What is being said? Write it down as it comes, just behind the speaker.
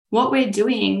what we're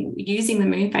doing using the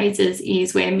moon phases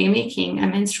is we're mimicking a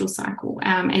menstrual cycle.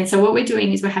 And so what we're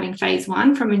doing is we're having phase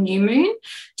 1 from a new moon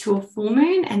to a full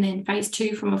moon, and then phase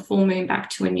 2 from a full moon back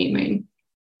to a new moon.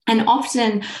 And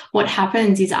often what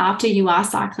happens is after you are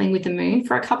cycling with the moon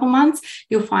for a couple months,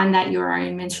 you'll find that your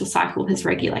own menstrual cycle has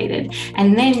regulated.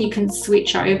 And then you can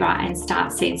switch over and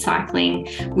start seed cycling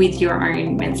with your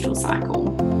own menstrual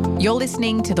cycle. You're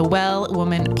listening to the Well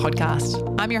Woman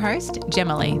podcast. I'm your host,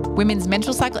 Gemma Lee, women's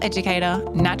menstrual cycle educator,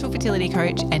 natural fertility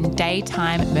coach, and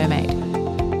daytime mermaid.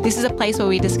 This is a place where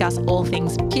we discuss all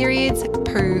things periods,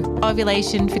 poo,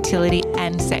 ovulation, fertility,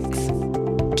 and sex.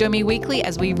 Join me weekly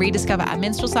as we rediscover our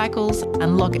menstrual cycles,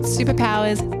 unlock its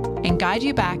superpowers, and guide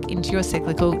you back into your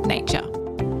cyclical nature.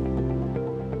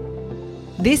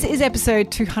 This is episode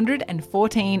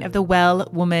 214 of the Well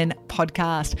Woman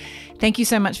podcast. Thank you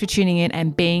so much for tuning in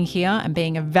and being here and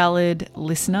being a valid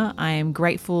listener. I am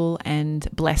grateful and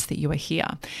blessed that you are here.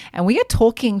 And we are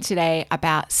talking today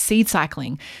about seed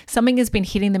cycling, something that's been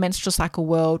hitting the menstrual cycle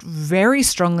world very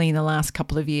strongly in the last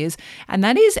couple of years, and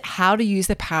that is how to use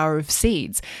the power of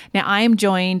seeds. Now, I am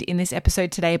joined in this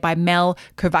episode today by Mel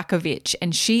Kovacevic,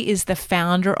 and she is the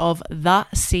founder of The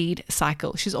Seed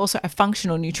Cycle. She's also a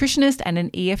functional nutritionist and an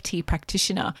EFT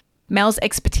practitioner. Mel's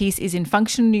expertise is in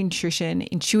functional nutrition,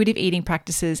 intuitive eating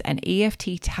practices, and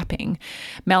EFT tapping.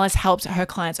 Mel has helped her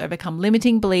clients overcome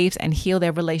limiting beliefs and heal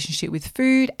their relationship with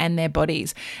food and their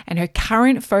bodies. And her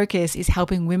current focus is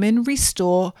helping women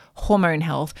restore hormone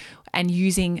health and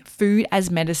using food as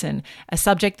medicine, a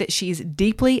subject that she is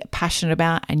deeply passionate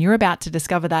about, and you're about to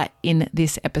discover that in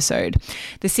this episode.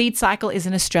 The Seed Cycle is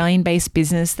an Australian-based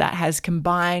business that has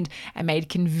combined and made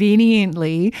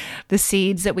conveniently the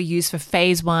seeds that we use for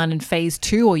phase 1 and phase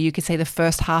 2, or you could say the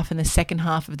first half and the second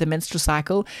half of the menstrual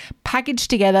cycle, packaged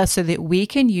together so that we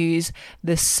can use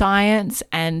the science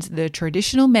and the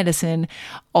traditional medicine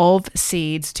of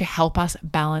seeds to help us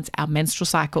balance our menstrual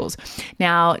cycles.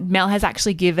 Now, Mel has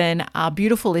actually given our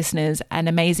beautiful listeners an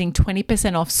amazing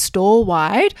 20% off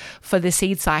store-wide for the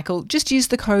Seed Cycle. Just use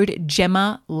the code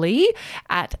GEMMALEE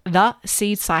at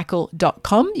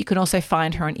theseedcycle.com. You can also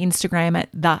find her on Instagram at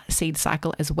The Seed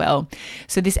Cycle as well.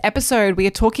 So this episode, we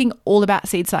are talking all about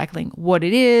seed cycling, what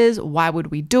it is, why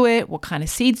would we do it, what kind of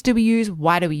seeds do we use,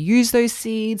 why do we use those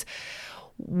seeds,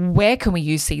 where can we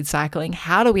use seed cycling?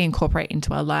 How do we incorporate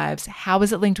into our lives? How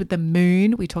is it linked with the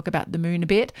moon? We talk about the moon a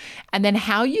bit. And then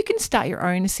how you can start your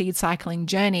own seed cycling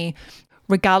journey,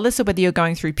 regardless of whether you're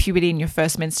going through puberty and your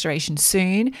first menstruation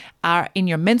soon, are in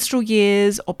your menstrual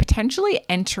years, or potentially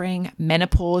entering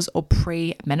menopause or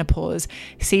pre-menopause.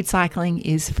 Seed cycling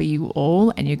is for you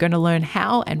all, and you're going to learn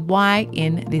how and why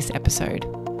in this episode.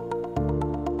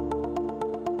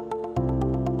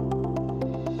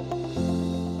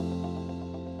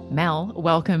 Mel,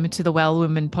 welcome to the Well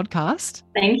Woman podcast.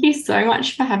 Thank you so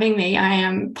much for having me. I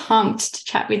am pumped to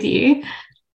chat with you.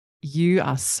 You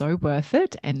are so worth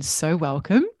it and so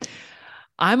welcome.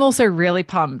 I'm also really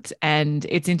pumped, and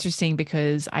it's interesting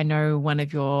because I know one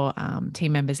of your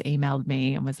team members emailed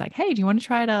me and was like, "Hey, do you want to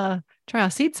try our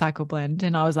seed cycle blend?"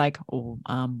 And I was like, "Oh,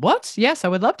 what? Yes, I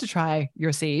would love to try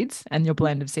your seeds and your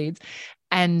blend of seeds."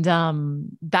 And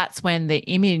that's when the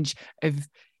image of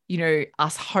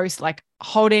us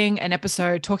holding an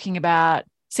episode talking about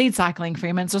seed cycling for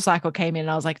your menstrual cycle came in, and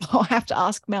I was like, oh, I have to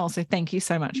ask Mel. So thank you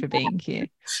so much for being here.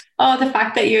 Oh, the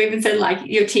fact that you even said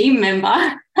your team member,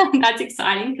 that's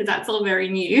exciting because that's all very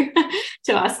new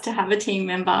to us to have a team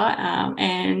member.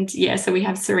 So we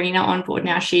have Serena on board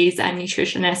now. She's a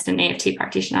nutritionist and EFT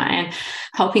practitioner and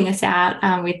helping us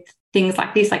out with things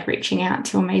like this, like reaching out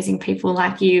to amazing people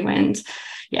like you. And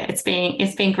yeah, it's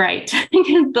been great.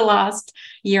 The last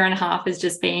year and a half has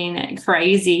just been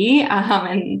crazy,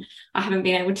 and I haven't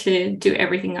been able to do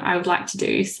everything that I would like to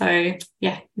do. So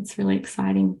yeah, it's really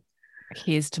exciting.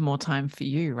 Here's to more time for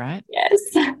you, right? Yes.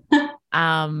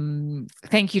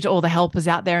 Thank you to all the helpers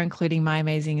out there, including my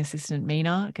amazing assistant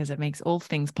Mina, because it makes all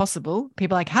things possible.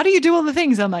 People are like, how do you do all the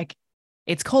things? I'm like,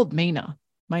 it's called Mina,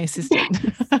 my assistant.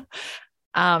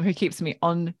 Who keeps me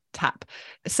on tap.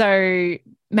 So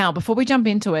Mel, before we jump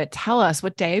into it, tell us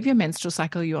what day of your menstrual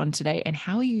cycle you're on today and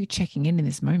how are you checking in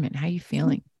this moment? How are you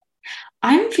feeling?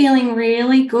 I'm feeling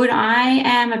really good. I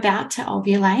am about to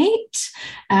ovulate.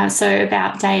 So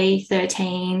about day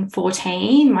 13,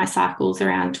 14, my cycle's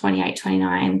around 28,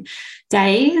 29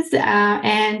 days.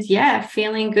 And yeah,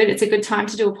 feeling good. It's a good time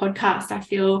to do a podcast. I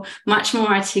feel much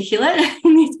more articulate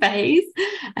in this phase.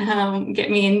 Get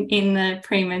me in the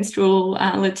premenstrual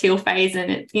luteal phase,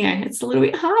 and it's a little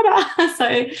bit harder.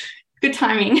 So good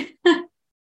timing.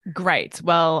 Great.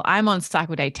 Well, I'm on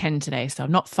cycle day 10 today, so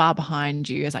I'm not far behind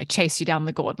you as I chase you down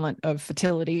the gauntlet of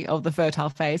fertility of the fertile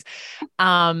phase.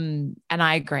 And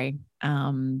I agree.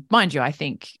 Mind you, I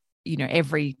think,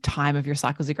 every time of your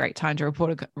cycle is a great time to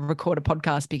record a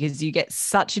podcast because you get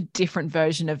such a different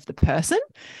version of the person.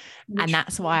 And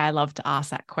that's why I love to ask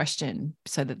that question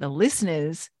so that the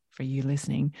listeners, for you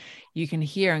listening, you can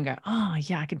hear and go, oh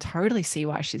yeah, I can totally see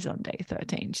why she's on day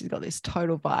 13. She's got this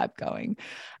total vibe going.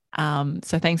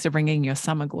 So thanks for bringing your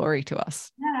summer glory to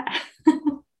us. Yeah.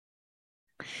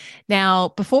 Now,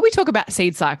 before we talk about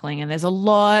seed cycling, and there's a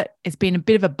lot, it's been a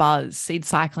bit of a buzz, seed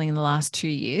cycling in the last 2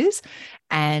 years.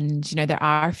 And, there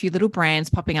are a few little brands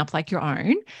popping up like your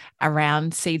own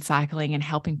around seed cycling and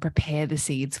helping prepare the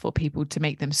seeds for people to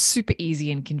make them super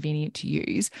easy and convenient to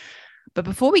use. But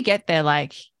before we get there,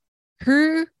 like,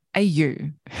 who are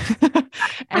you?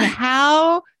 And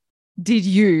how did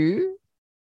you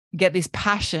get this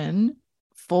passion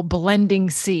for blending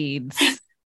seeds?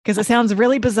 Because it sounds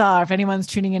really bizarre if anyone's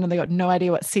tuning in and they got no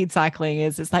idea what seed cycling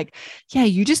is. It's like, yeah,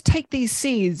 you just take these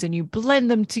seeds and you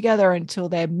blend them together until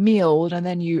they're mealed and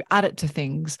then you add it to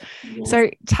things. Yes.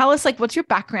 So tell us, like, what's your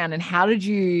background and how did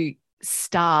you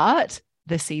start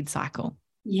the seed cycle?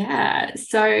 Yeah,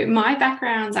 so my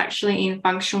background's actually in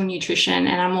functional nutrition,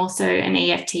 and I'm also an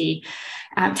EFT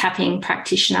tapping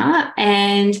practitioner.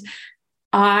 And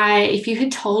if you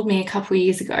had told me a couple of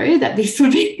years ago that this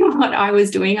would be what I was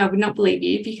doing, I would not believe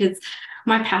you, because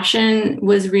my passion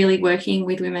was really working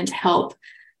with women to help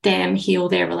them heal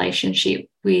their relationship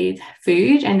with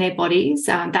food and their bodies.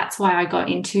 That's why I got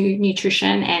into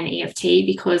nutrition and EFT,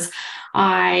 because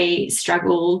I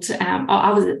struggled.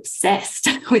 I was obsessed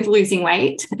with losing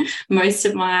weight most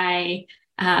of my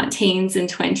teens and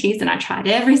 20s, and I tried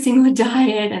every single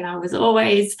diet, and I was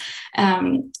always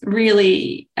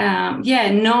really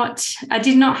I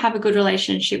did not have a good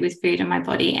relationship with food and my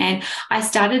body. And I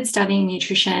started studying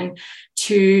nutrition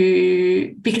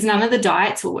because none of the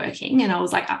diets were working, and I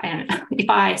was like, if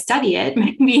I study it,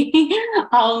 maybe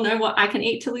I'll know what I can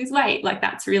eat to lose weight. Like,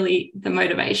 that's really the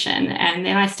motivation. And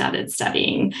then I started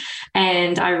studying,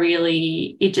 and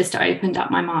it just opened up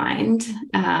my mind,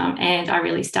 and I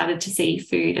really started to see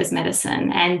food as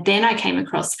medicine. And then I came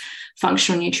across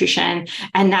functional nutrition,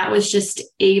 and that was just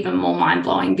even more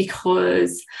mind-blowing,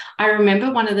 because I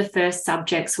remember one of the first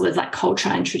subjects was like culture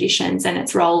and traditions and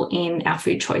its role in our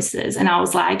food choices. And I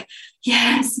was like,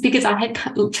 yes, because I had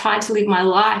tried to live my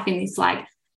life in this like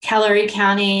calorie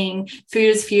counting,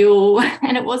 food as fuel,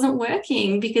 and it wasn't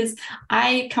working, because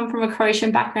I come from a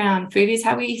Croatian background. Food is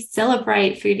how we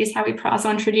celebrate. Food is how we pass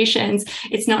on traditions.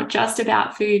 It's not just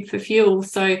about food for fuel.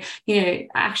 So,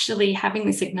 actually having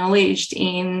this acknowledged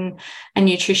in a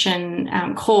nutrition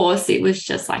course, it was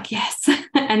just like, yes.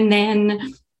 And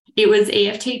then it was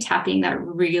EFT tapping that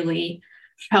really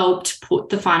helped put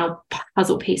the final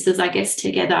puzzle pieces, I guess,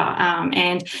 together.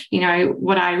 And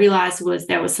what I realized was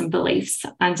there were some beliefs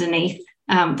underneath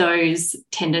those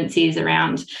tendencies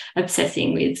around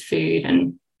obsessing with food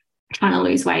and trying to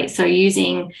lose weight. So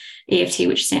using EFT,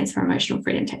 which stands for emotional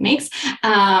freedom techniques,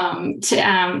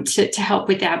 to help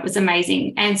with that was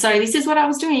amazing. And so this is what I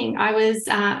was doing. I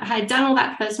had done all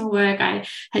that personal work. I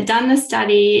had done the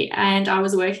study, and I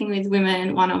was working with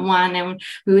women one-on-one, and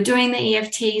we were doing the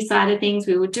EFT side of things.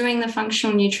 We were doing the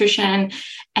functional nutrition,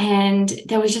 and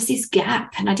there was just this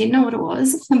gap, and I didn't know what it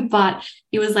was, but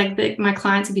it was like my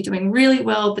clients would be doing really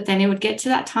well, but then it would get to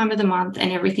that time of the month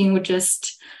and everything would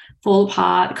just fall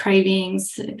apart,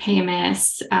 cravings,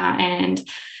 PMS. And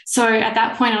so at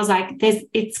that point I was like,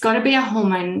 it's got to be a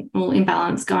hormonal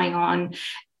imbalance going on.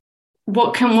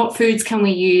 What foods can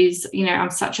we use?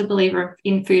 I'm such a believer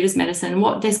in food as medicine.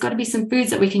 There's got to be some foods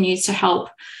that we can use to help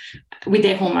with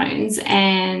their hormones.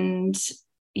 And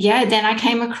then I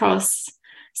came across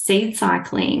seed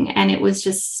cycling, and it was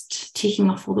just ticking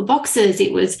off all the boxes.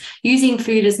 It was using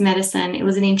food as medicine. It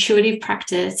was an intuitive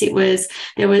practice.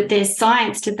 There's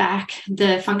science to back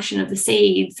the function of the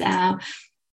seeds.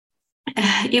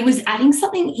 It was adding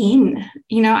something in.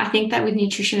 I think that with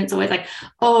nutrition, it's always like,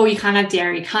 oh, you can't have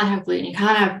dairy, you can't have gluten, you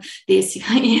can't have this, you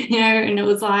can't, and it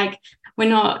was like,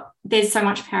 there's so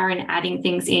much power in adding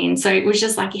things in. So it was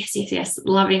just like, yes,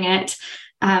 loving it.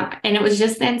 And it was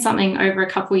just then something over a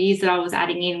couple of years that I was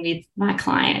adding in with my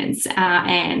clients,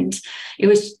 and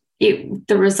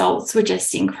the results were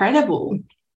just incredible.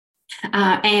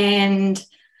 But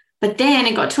then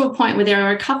it got to a point where there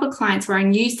were a couple of clients where I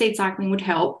knew seed cycling would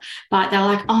help, but they're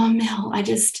like, oh, Mel,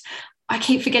 I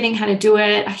keep forgetting how to do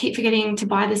it. I keep forgetting to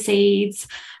buy the seeds.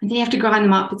 And then you have to grind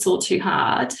them up. It's all too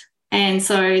hard. And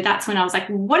so that's when I was like,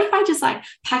 what if I just like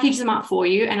package them up for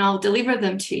you and I'll deliver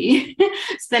them to you?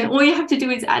 So then all you have to do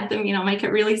is add them, make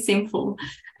it really simple.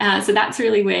 So that's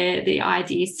really where the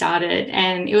idea started.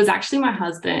 And it was actually my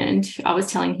husband, I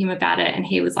was telling him about it, and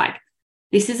he was like,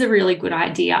 this is a really good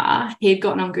idea. He had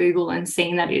gotten on Google and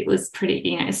seen that it was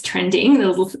pretty, it's trending. There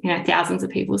was, thousands of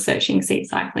people searching seed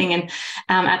cycling. And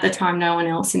at the time, no one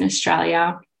else in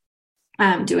Australia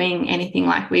doing anything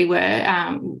like we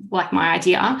were, like my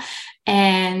idea.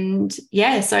 And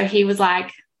so he was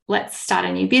like, let's start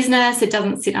a new business. It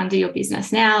doesn't sit under your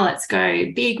business now. Let's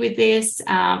go big with this.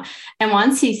 And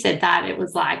once he said that, it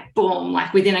was like, boom,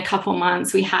 like within a couple of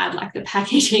months, we had like the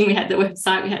packaging, we had the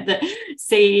website, we had the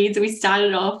seeds. We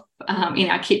started off in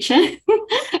our kitchen.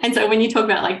 And so when you talk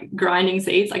about like grinding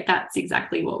seeds, like that's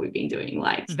exactly what we've been doing.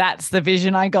 Like that's the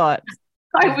vision I got.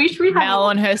 I wish we had Mel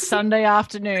on her Sunday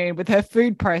afternoon with her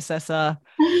food processor,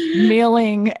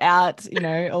 milling out,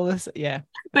 all this. Yeah.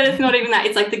 But it's not even that.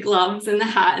 It's like the gloves and the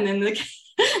hat and then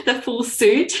the full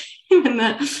suit and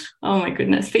oh my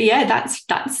goodness. But yeah,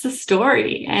 that's the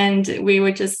story. And we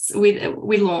were just, we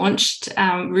launched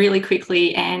really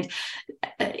quickly, and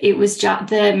it was just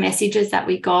the messages that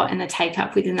we got and the take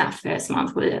up within that first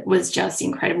month was just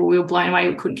incredible. We were blown away.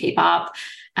 We couldn't keep up.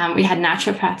 We had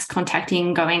naturopaths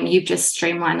contacting, going, you've just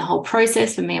streamlined the whole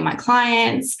process for me and my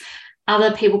clients.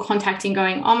 Other people contacting,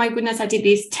 going, oh my goodness, I did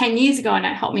this 10 years ago and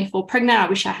it helped me fall pregnant. I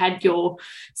wish I had your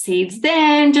seeds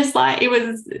then. Just like it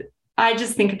was, I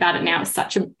just think about it now, it's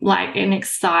such an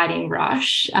exciting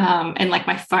rush. And like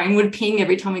my phone would ping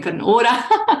every time we got an order.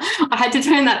 I had to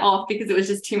turn that off because it was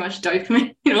just too much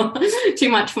dopamine, too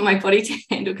much for my body to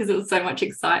handle because it was so much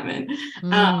excitement.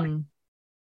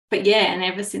 But yeah, and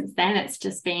ever since then, it's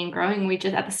just been growing. We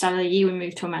just, at the start of the year, we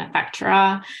moved to a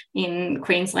manufacturer in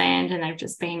Queensland, and they've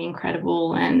just been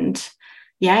incredible. And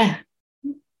yeah,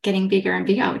 getting bigger and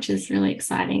bigger, which is really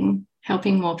exciting,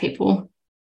 helping more people.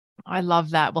 I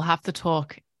love that. We'll have to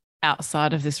talk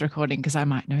outside of this recording because I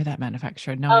might know that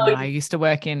manufacturer. That I used to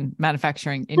work in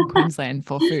manufacturing in Queensland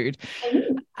for food.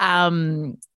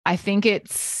 I think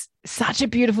it's such a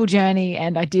beautiful journey.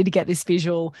 And I did get this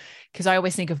visual because I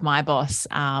always think of my boss,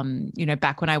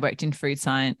 back when I worked in food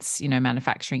science,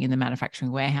 manufacturing in the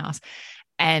manufacturing warehouse.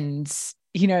 And,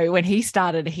 when he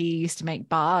started, he used to make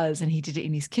bars and he did it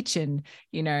in his kitchen,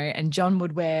 and John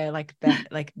would wear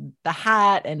the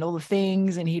hat and all the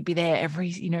things. And he'd be there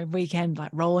every, weekend,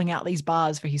 like rolling out these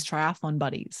bars for his triathlon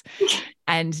buddies.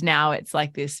 And now it's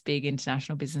like this big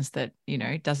international business that,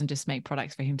 doesn't just make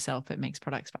products for himself, it makes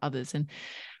products for others. And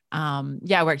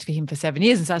I worked for him for 7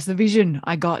 years. And so that's the vision.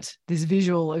 I got this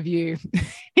visual of you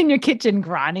in your kitchen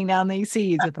grinding down these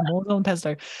seeds with the morsel and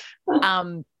pesto.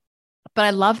 But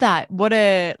I love that. What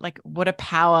a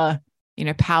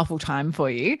powerful time for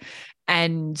you.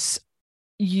 And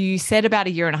you said about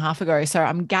 1.5 years ago. So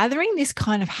I'm gathering this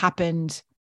kind of happened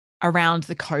around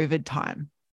the COVID time.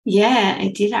 Yeah,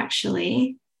 it did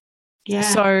actually. Yeah.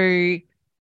 So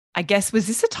I guess, was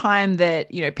this a time that,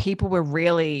 people were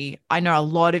really, I know a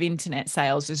lot of internet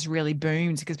sales just really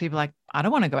boomed because people are like, I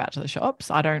don't want to go out to the shops.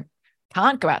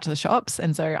 Can't go out to the shops.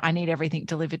 And so I need everything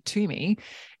delivered to me.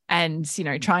 And,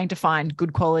 trying to find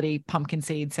good quality pumpkin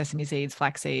seeds, sesame seeds,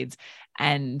 flax seeds,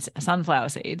 and sunflower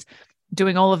seeds,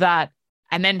 doing all of that.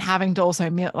 And then having to also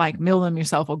mill them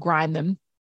yourself or grind them,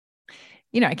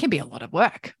 it can be a lot of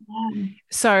work. Yeah.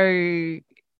 So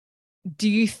do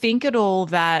you think at all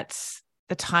that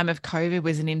the time of COVID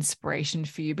was an inspiration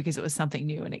for you because it was something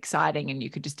new and exciting and you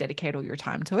could just dedicate all your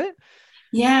time to it?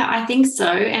 Yeah, I think so.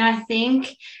 And I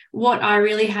think what I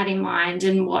really had in mind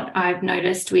and what I've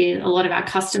noticed with a lot of our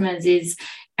customers is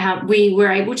we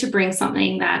were able to bring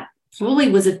something that probably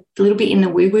was a little bit in the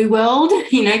woo-woo world,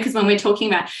 because when we're talking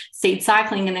about seed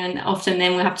cycling and then often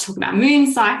we'll have to talk about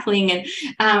moon cycling.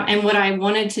 And what I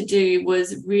wanted to do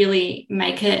was really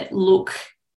make it look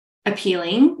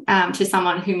appealing to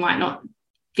someone who might not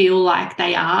feel like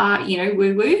they are,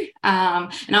 woo-woo.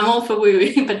 And I'm all for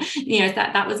woo-woo, but,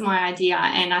 that was my idea.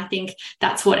 And I think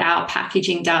that's what our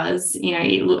packaging does.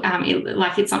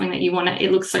 It's something that you want to,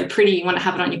 it looks so pretty. You want to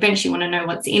have it on your bench. You want to know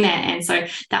what's in it. And so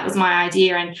that was my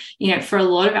idea. And, for a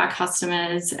lot of our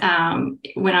customers,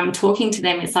 when I'm talking to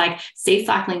them, it's like seed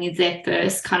cycling is their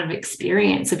first kind of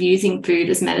experience of using food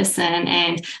as medicine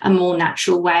and a more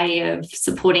natural way of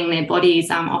supporting their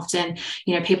bodies. Often,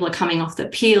 people are coming off the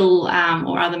pill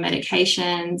or other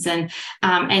medications. And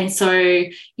so,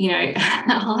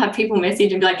 I'll have people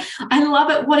message and be like, I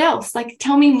love it. What else? Like,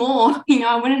 tell me more.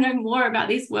 I want to know more about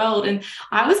this world. And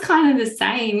I was kind of the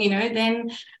same,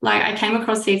 then like I came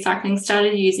across seed cycling,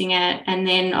 started using it. And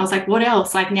then I was like, what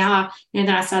else? Like now, then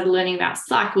I started learning about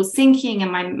cycle syncing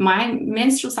and my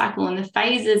menstrual cycle and the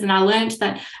phases. And I learned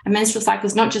that a menstrual cycle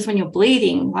is not just when you're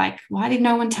bleeding. Like, why did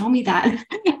no one tell me that?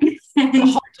 The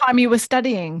whole time you were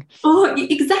studying. Oh,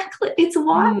 exactly. It's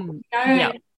wild.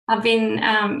 Yeah. I've been,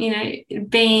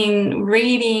 been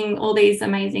reading all these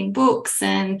amazing books,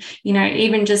 and,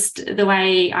 even just the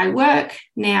way I work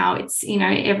now, it's,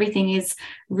 everything is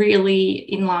really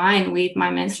in line with my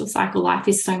menstrual cycle. Life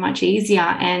is so much easier.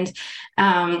 And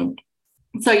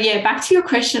so, yeah, back to your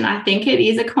question, I think it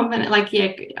is a combination, like,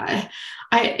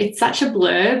 it's such a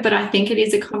blur, but I think it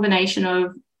is a combination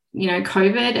of,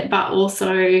 COVID, but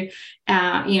also, we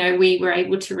were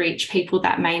able to reach people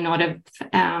that may not have,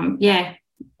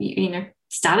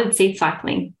 started seed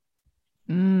cycling.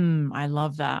 I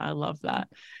love that. I love that.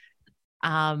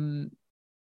 Yeah,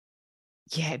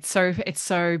 it's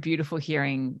so beautiful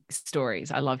hearing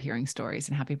stories. I love hearing stories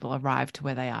and how people arrive to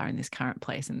where they are in this current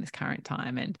place in this current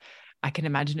time. And I can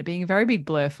imagine it being a very big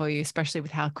blur for you, especially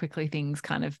with how quickly things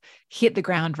kind of hit the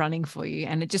ground running for you.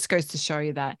 And it just goes to show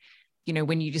you that,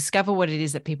 when you discover what it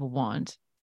is that people want,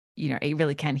 it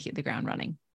really can hit the ground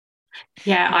running.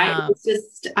 Yeah,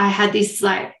 I had this,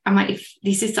 like, I'm like, if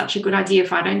this is such a good idea,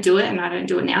 if I don't do it and I don't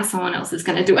do it now, someone else is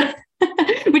going to do it,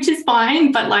 which is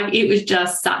fine. But like, it was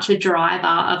just such a driver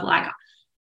of like,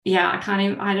 yeah,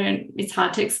 it's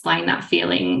hard to explain that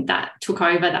feeling that took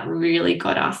over, that really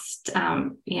got us,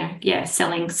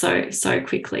 selling so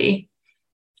quickly.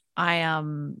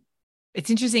 It's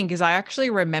interesting because I actually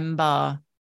remember,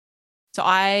 so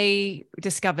I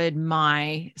discovered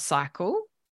my cycle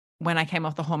when I came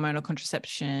off the hormonal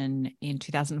contraception in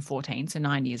 2014, so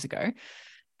 9 years ago.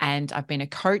 And I've been a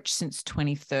coach since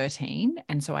 2013.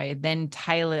 And so I then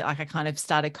I kind of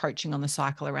started coaching on the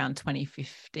cycle around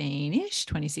 2015-ish,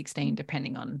 2016,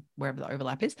 depending on wherever the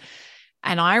overlap is.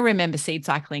 And I remember seed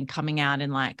cycling coming out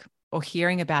or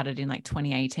hearing about it in like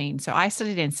 2018. So I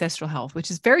studied ancestral health,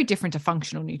 which is very different to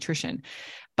functional nutrition,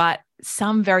 but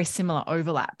some very similar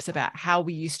overlaps about how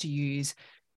we used to use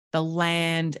the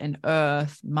land and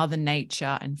earth, Mother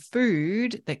Nature, and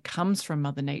food that comes from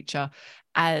Mother Nature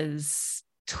as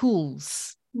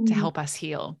tools to help us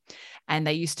heal. And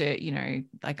they used to,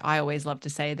 like I always love to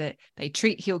say that they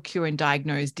treat, heal, cure, and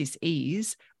diagnose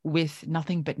dis-ease with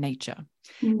nothing but nature.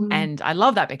 And I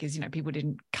love that because, people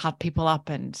didn't cut people up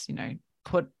and, do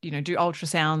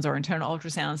ultrasounds or internal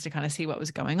ultrasounds to kind of see what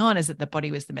was going on, is that the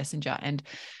body was the messenger. And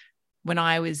when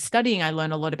I was studying, I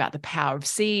learned a lot about the power of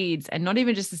seeds, and not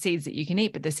even just the seeds that you can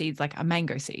eat, but the seeds like a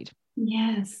mango seed.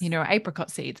 Yes. Apricot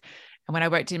seeds. And when I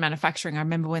worked in manufacturing, I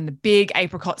remember when the big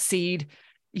apricot seed,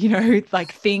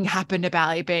 thing happened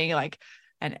about it being like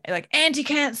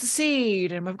anti-cancer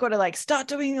seed, and we've got to start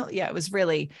doing, it was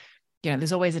really,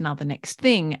 there's always another next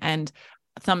thing. And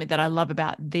something that I love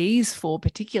about these 4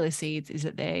 particular seeds is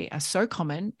that they are so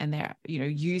common and they're,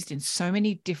 used in so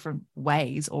many different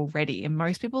ways already. And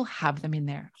most people have them in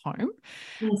their home.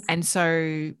 Yes. And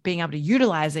so being able to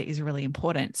utilize it is really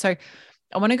important. So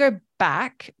I want to go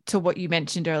back to what you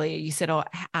mentioned earlier. You said,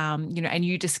 and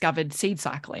you discovered seed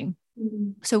cycling.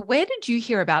 So where did you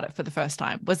hear about it for the first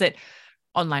time? Was it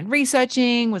online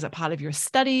researching? Was it part of your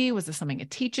study? Was it something a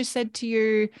teacher said to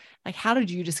you? Like, how did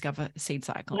you discover seed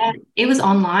cycling? Yeah, it was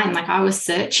online. Like, I was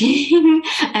searching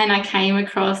and I came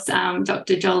across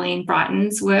Dr. Jolene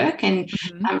Brighton's work, and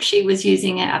she was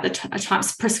using it at the time,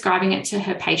 prescribing it to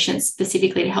her patients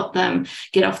specifically to help them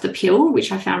get off the pill,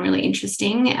 which I found really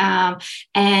interesting.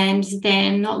 And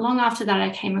then not long after that,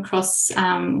 I came across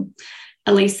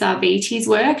Elisa Beatty's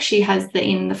work. She has the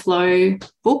In the Flow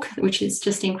book, which is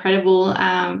just incredible.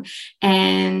 And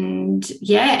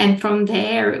from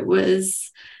there it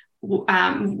was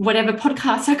whatever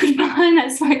podcast I could find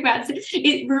that spoke about it.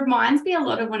 It reminds me a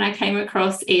lot of when I came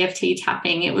across EFT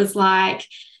tapping. It was like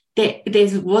there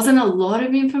wasn't a lot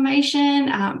of information,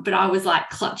 but I was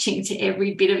like clutching to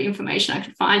every bit of information I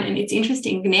could find. And it's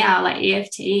interesting now,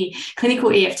 like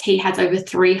clinical EFT has over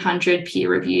 300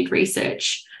 peer-reviewed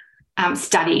research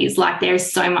studies. Like,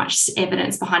 there's so much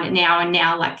evidence behind it now, and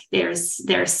now like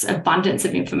there's abundance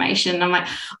of information. And I'm like,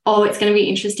 it's going to be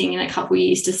interesting in a couple of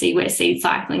years to see where seed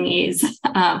cycling is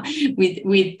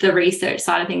with the research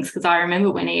side of things, because I remember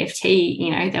when EFT,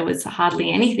 there was hardly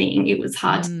anything. It was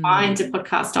hard to find a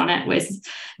podcast on it, whereas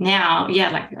now,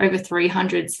 like over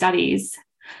 300 studies.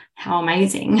 How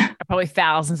amazing. Probably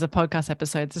thousands of podcast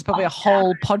episodes. There's probably a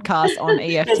whole podcast on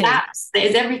EFT. There's apps,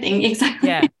 there's everything.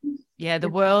 Exactly. Yeah, the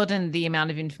world and the amount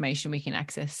of information we can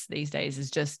access these days is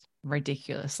just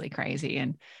ridiculously crazy.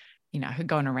 And, I could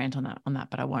go on a rant on that,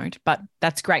 but I won't. But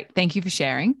that's great. Thank you for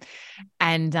sharing.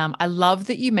 And I love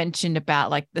that you mentioned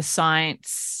about like the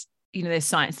science, there's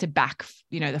science to back,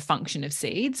 the function of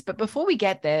seeds. But before we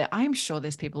get there, I'm sure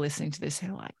there's people listening to this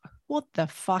who are like, what the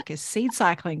fuck is seed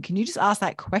cycling? Can you just ask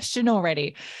that question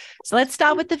already? So let's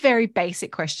start with the very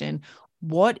basic question.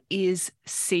 What is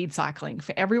seed cycling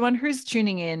for everyone who's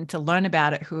tuning in to learn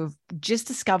about it, who have just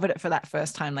discovered it for that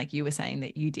first time, like you were saying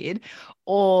that you did,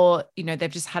 or,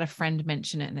 they've just had a friend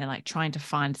mention it and they're like trying to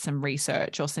find some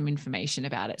research or some information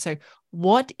about it. So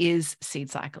what is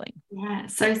seed cycling? Yeah,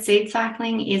 so seed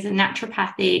cycling is a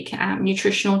naturopathic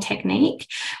nutritional technique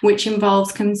which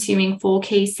involves consuming 4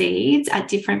 key seeds at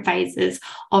different phases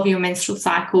of your menstrual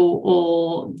cycle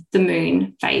or the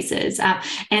moon phases.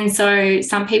 And so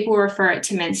some people refer it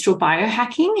to menstrual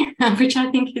biohacking, which I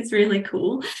think is really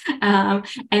cool. And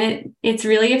it's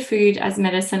really a food as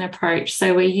medicine approach.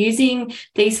 So we're using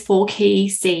these 4 key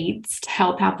seeds to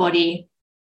help our body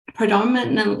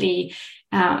predominantly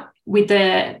with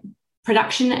the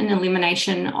production and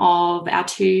elimination of our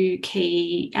 2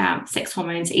 key sex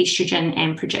hormones, estrogen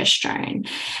and progesterone.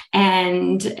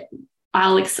 And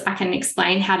I can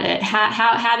explain how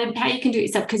you can do it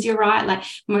yourself, because you're right, like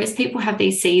most people have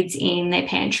these seeds in their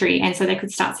pantry, and so they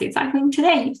could start seed cycling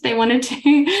today if they wanted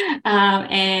to.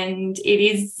 And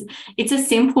it's a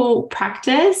simple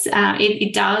practice.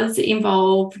 It does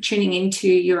involve tuning into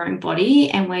your own body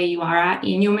and where you are at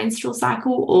in your menstrual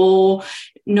cycle, or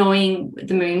knowing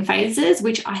the moon phases,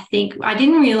 which I think I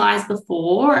didn't realize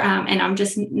before, and I'm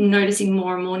just noticing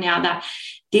more and more now that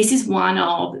this is one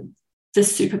of the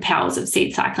superpowers of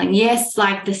seed cycling. Yes,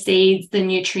 like the seeds, the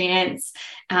nutrients,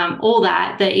 all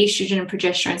that, the estrogen and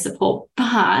progesterone support,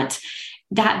 but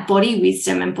that body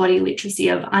wisdom and body literacy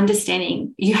of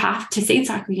understanding you have to seed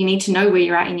cycle, you need to know where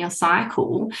you're at in your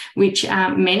cycle, which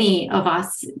many of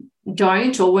us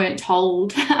don't or weren't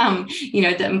told,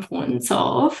 the importance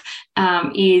of,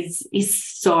 is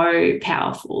so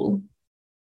powerful.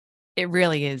 It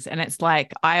really is. And it's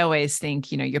like, I always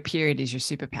think, your period is your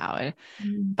superpower,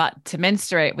 but to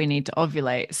menstruate, we need to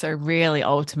ovulate. So really,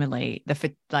 ultimately,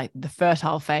 the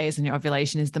fertile phase and your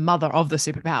ovulation is the mother of the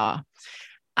superpower.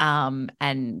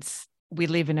 And we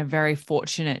live in a very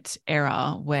fortunate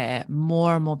era where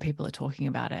more and more people are talking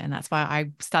about it. And that's why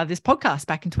I started this podcast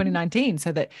back in 2019,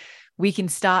 so that we can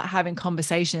start having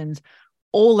conversations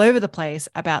all over the place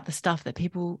about the stuff that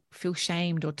people feel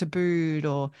shamed or tabooed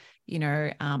or,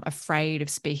 afraid of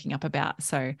speaking up about.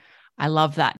 So I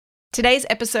love that. Today's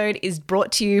episode is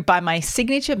brought to you by my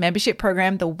signature membership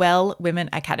program, the Well Women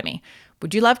Academy.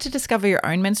 Would you love to discover your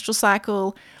own menstrual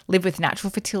cycle, live with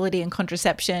natural fertility and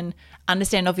contraception,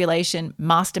 understand ovulation,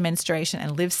 master menstruation,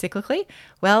 and live cyclically?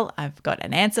 Well, I've got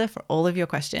an answer for all of your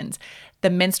questions. The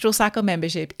Menstrual Cycle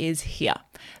membership is here.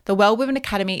 The Well Women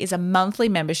Academy is a monthly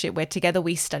membership where together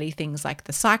we study things like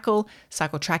the cycle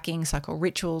tracking, cycle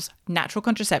rituals, natural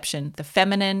contraception, the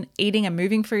feminine, eating and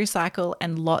moving through your cycle,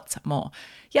 and lots more.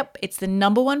 Yep, it's the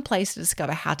number one place to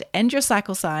discover how to end your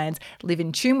cycle signs, live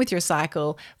in tune with your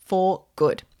cycle for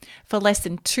good. For less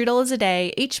than $2 a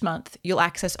day each month, you'll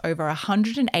access over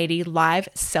 180 live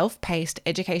self-paced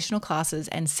educational classes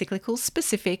and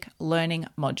cyclical-specific learning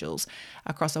modules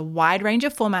across a wide range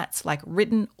of formats like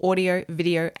written, audio,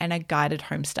 video, and a guided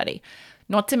home study.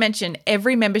 Not to mention,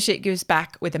 every membership gives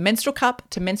back with a menstrual cup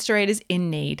to menstruators in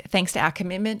need, thanks to our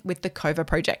commitment with the Kova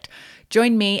Project.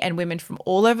 Join me and women from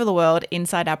all over the world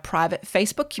inside our private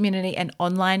Facebook community and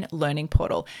online learning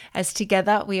portal, as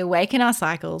together we awaken our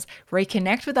cycles,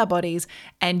 reconnect with our bodies,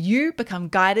 and you become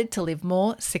guided to live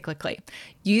more cyclically.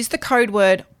 Use the code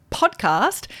word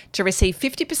podcast to receive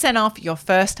 50% off your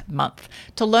first month.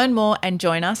 To learn more and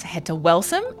join us, head to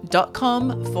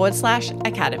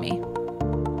wellsome.com/academy.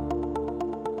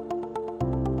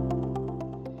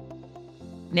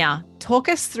 Now, talk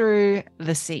us through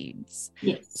the seeds.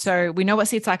 Yes. So we know what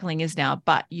seed cycling is now,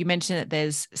 but you mentioned that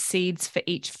there's seeds for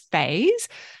each phase.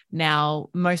 Now,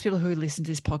 most people who listen to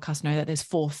this podcast know that there's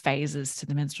 4 phases to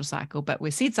the menstrual cycle, but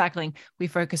with seed cycling, we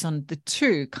focus on the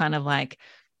 2, kind of like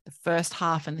the first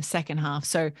half and the second half.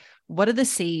 So what are the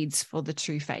seeds for the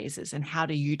 2 phases and how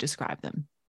do you describe them?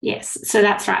 Yes, so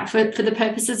that's right. For the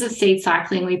purposes of seed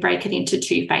cycling, we break it into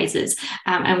 2 phases,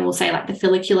 and we'll say like the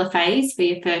follicular phase for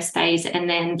your first phase and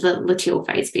then the luteal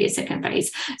phase for your second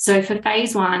phase. So for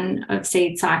phase 1 of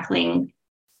seed cycling,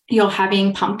 you're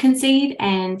having pumpkin seed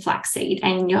and flax seed,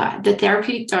 and the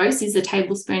therapeutic dose is a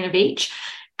tablespoon of each.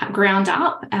 ground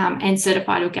up, and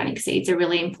certified organic seeds are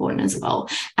really important as well.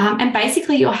 And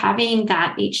basically you're having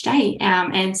that each day.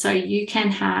 And so you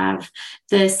can have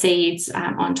the seeds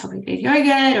on top of your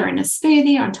yogurt or in a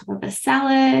smoothie or on top of a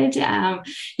salad.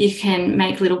 You can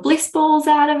make little bliss balls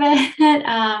out of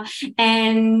it.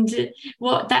 And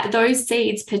those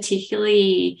seeds,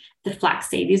 particularly the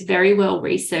flaxseed, is very well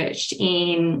researched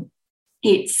in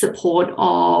its support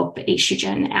of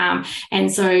estrogen.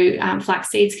 And so flax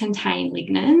seeds contain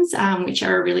lignans, which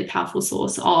are a really powerful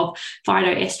source of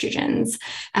phytoestrogens.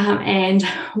 And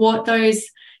what those,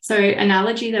 so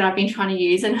analogy that I've been trying to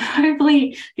use, and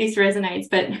hopefully this resonates,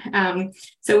 but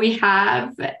so we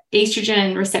have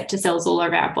estrogen receptor cells all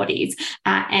over our bodies,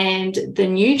 and the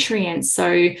nutrients,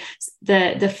 so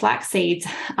the flax seeds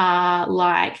are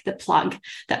like the plug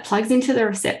that plugs into the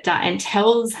receptor and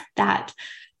tells that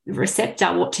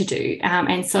receptor what to do.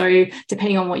 And so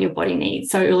depending on what your body needs,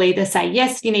 so it'll either say,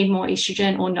 yes, you need more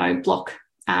estrogen, or no,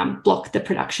 block the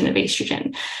production of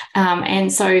estrogen.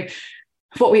 And so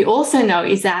what we also know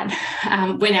is that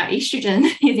when our estrogen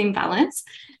is in balance,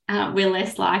 we're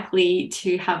less likely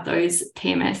to have those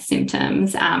PMS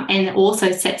symptoms, and it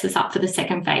also sets us up for the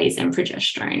second phase and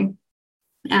progesterone.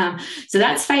 So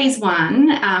that's phase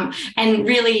one. And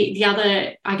really the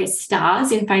other, I guess,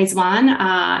 stars in phase one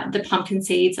are the pumpkin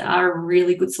seeds are a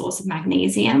really good source of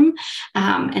magnesium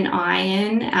and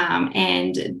iron,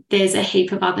 and there's a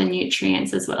heap of other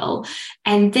nutrients as well.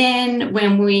 And then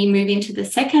when we move into the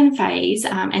second phase,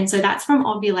 and so that's from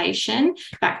ovulation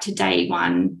back to day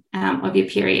one of your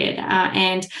period.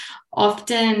 And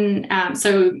often,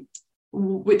 so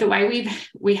with the way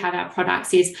we have our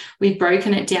products is we've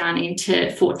broken it down into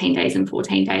 14 days and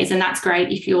 14 days, and that's great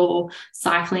if you're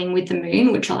cycling with the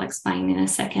moon, which I'll explain in a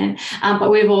second. But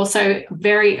we're also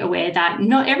very aware that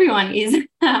not everyone has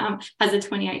a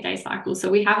 28-day cycle, so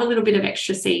we have a little bit of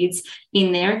extra seeds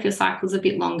in there if your cycle's a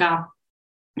bit longer.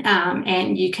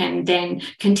 And you can then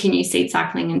continue seed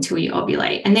cycling until you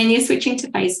ovulate. And then you're switching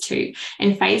to phase two.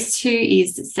 And phase two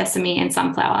is sesame and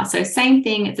sunflower. So same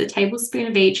thing, it's a tablespoon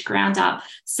of each, ground up,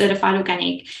 certified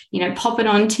organic, pop it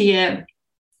onto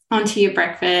your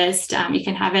breakfast. You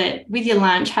can have it with your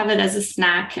lunch, have it as a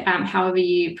snack, however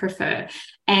you prefer.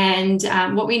 And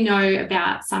what we know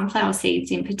about sunflower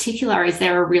seeds in particular is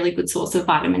they're a really good source of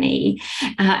vitamin E.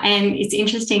 And it's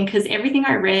interesting because everything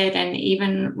I read, and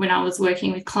even when I was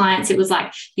working with clients, it was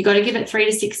like, you got to give it 3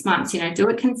 to 6 months, do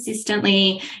it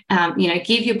consistently,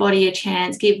 give your body a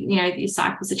chance, give, your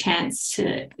cycles a chance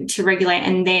to regulate.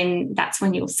 And then that's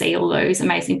when you'll see all those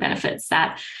amazing benefits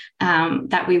that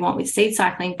we want with seed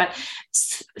cycling. But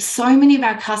so many of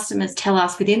our customers tell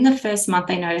us within the first month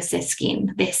they notice their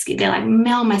skin. They're like,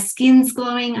 Mel, my skin's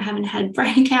glowing. I haven't had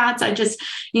breakouts. I just,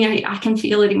 I can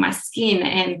feel it in my skin.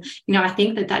 And, I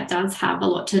think that does have a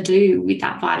lot to do with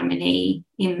that vitamin E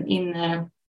in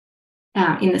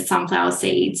the sunflower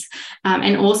seeds.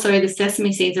 And also the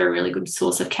sesame seeds are a really good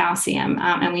source of calcium.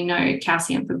 And we know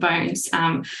calcium for bones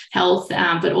health,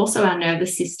 but also our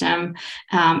nervous system,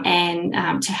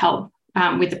 and to help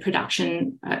with the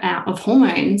production of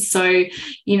hormones. So,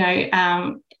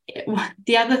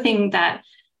 the other thing that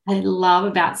I love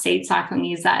about seed cycling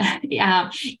is that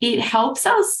it helps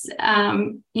us,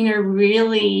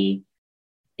 really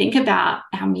think about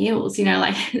our meals.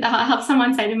 Like I'll have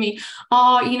someone say to me,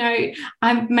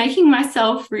 I'm making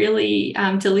myself really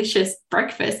delicious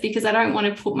breakfast because I don't want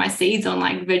to put my seeds on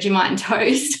like Vegemite and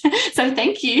toast. So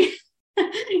thank you.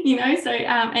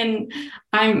 And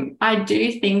I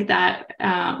do think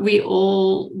that we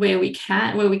all, where we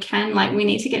can, like we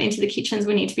need to get into the kitchens,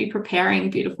 we need to be preparing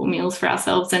beautiful meals for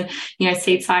ourselves. And,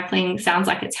 seed cycling sounds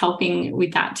like it's helping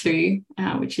with that too,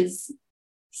 which is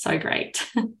so great.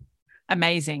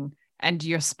 Amazing. And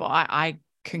your spot, I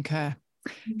concur.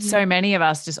 Mm-hmm. So many of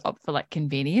us just opt for like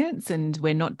convenience, and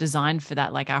we're not designed for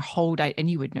that. Like our whole day, and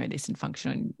you would know this in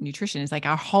functional nutrition, is like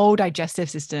our whole digestive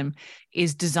system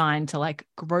is designed to like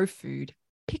grow food,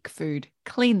 pick food,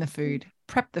 clean the food,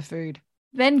 prep the food,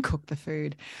 then cook the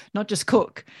food, not just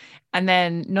cook. And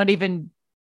then not even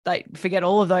like forget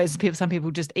all of those people. Some people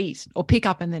just eat or pick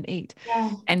up and then eat.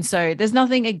 Yeah. And so there's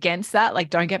nothing against that. Like,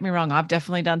 don't get me wrong. I've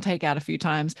definitely done takeout a few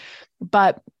times,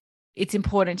 but it's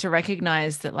important to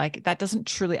recognize that like that doesn't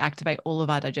truly activate all of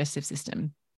our digestive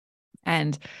system.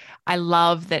 And I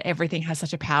love that everything has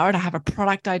such a power. And I have a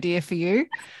product idea for you.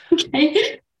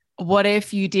 Okay. What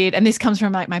if you did, and this comes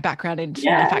from like my background in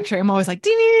manufacturing. I'm always like,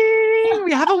 ding, ding,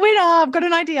 we have a winner. I've got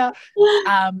an idea.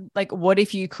 Like what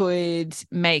if you could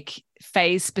make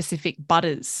phase specific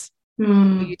butters?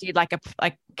 You did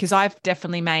because I've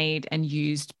definitely made and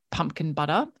used pumpkin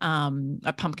butter,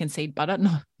 a pumpkin seed butter,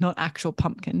 not actual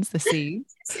pumpkins, the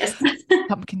seeds. Yes.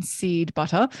 pumpkin seed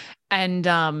butter. And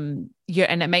yeah,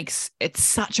 and it's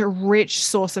such a rich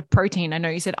source of protein. I know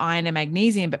you said iron and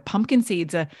magnesium, but pumpkin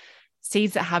seeds are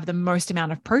seeds that have the most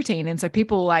amount of protein. And so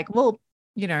people are like, well,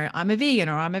 you know, I'm a vegan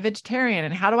or I'm a vegetarian,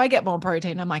 and how do I get more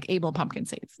protein? I'm like, eat more pumpkin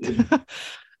seeds.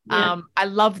 Yeah. I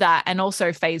love that. And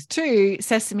also phase 2,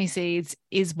 sesame seeds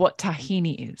is what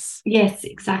tahini is. Yes,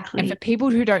 And exactly. for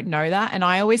people who don't know that, and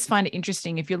I always find it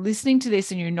interesting, if you're listening to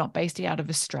this and you're not based out of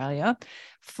Australia,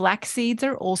 flax seeds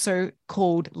are also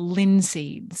called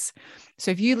linseeds. So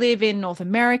if you live in North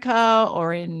America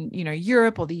or in, you know,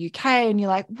 Europe or the UK, and you're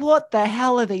like, what the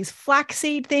hell are these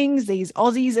flaxseed things these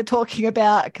Aussies are talking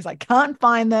about? Because I can't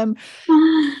find them.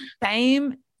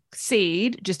 Same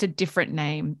seed, just a different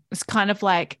name. It's kind of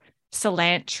like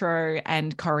cilantro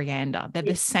and coriander. They're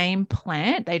the same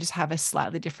plant. They just have a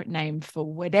slightly different name for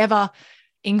whatever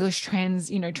English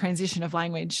transition of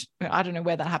language. I don't know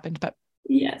where that happened, but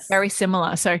yes, very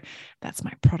similar. So that's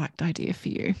my product idea for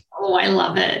you. Oh, I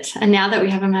love it. And now that we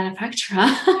have a manufacturer,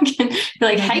 I can be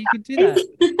like, Maybe hey, you could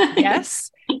do that. Yes.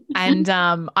 And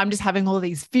I'm just having all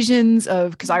these visions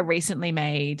of, because I recently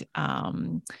made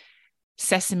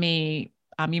sesame,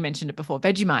 you mentioned it before,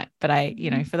 Vegemite, but I,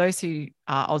 you know, for those who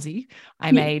are Aussie,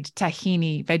 I made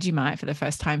tahini Vegemite for the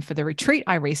first time for the retreat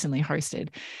I recently hosted.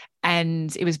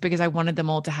 And it was because I wanted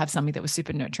them all to have something that was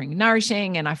super nurturing and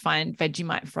nourishing. And I find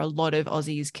Vegemite for a lot of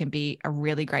Aussies can be a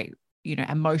really great, you know,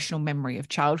 emotional memory of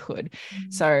childhood.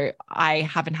 So I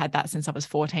haven't had that since I was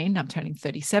 14. I'm turning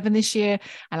 37 this year.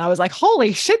 And I was like,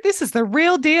 holy shit, this is the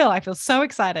real deal. I feel so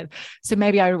excited. So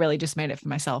maybe I really just made it for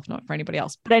myself, not for anybody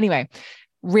else. But anyway,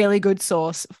 really good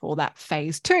source for that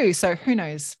phase 2. So who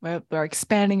knows? We're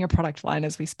expanding your product line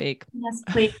as we speak. Yes,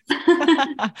 please.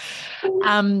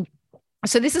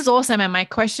 So this is awesome. And my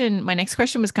next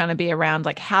question was kind of be around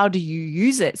like, how do you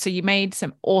use it? So you made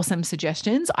some awesome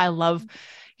suggestions. I love,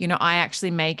 you know, I actually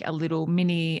make a little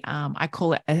mini, I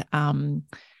call it a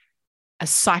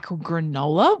cycle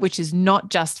granola, which is not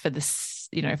just for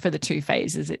for the 2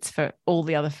 phases, it's for all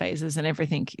the other phases, and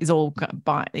everything is all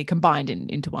combined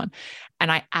into one.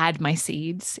 And I add my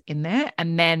seeds in there.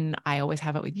 And then I always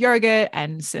have it with yogurt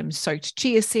and some soaked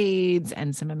chia seeds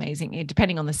and some amazing,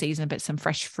 depending on the season, but some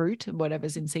fresh fruit,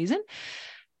 whatever's in season.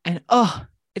 And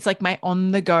it's like my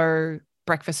on the go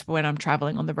breakfast when I'm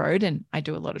traveling on the road. And I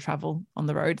do a lot of travel on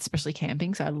the road, especially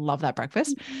camping. So I love that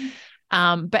breakfast.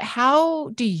 But how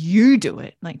do you do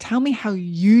it? Like, tell me how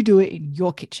you do it in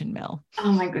your kitchen, Mel.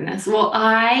 Oh my goodness. Well,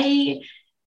 I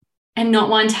am not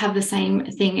one to have the same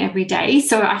thing every day.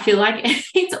 So I feel like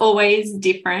it's always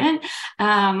different.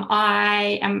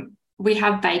 We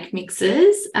have bake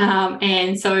mixes.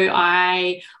 And so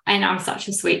I'm such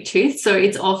a sweet tooth. So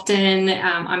it's often,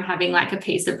 I'm having like a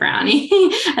piece of brownie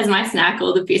as my snack,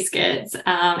 or the biscuits.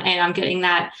 And I'm getting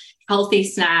that healthy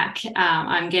snack.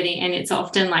 And it's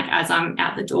often like as I'm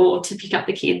out the door to pick up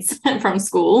the kids from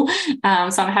school. So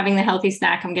I'm having the healthy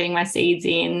snack, I'm getting my seeds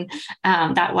in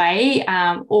that way.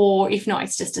 Or if not,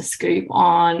 it's just a scoop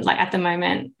on, like at the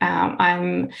moment,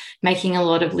 I'm making a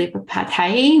lot of liver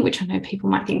pate, which I know people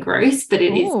might think gross, but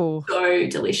it is so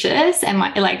delicious. And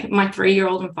my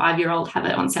 3-year-old and 5-year-old have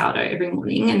it on sourdough every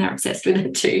morning, and they're obsessed with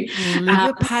it too.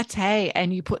 Liver pate,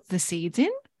 and you put the seeds in?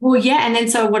 Well, yeah. And then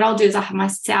so what I'll do is I have my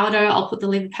sourdough, I'll put the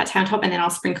liver pate on top, and then I'll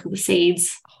sprinkle the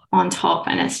seeds on top.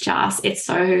 And it's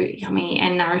so yummy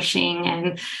and nourishing.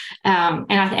 And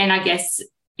I guess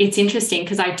it's interesting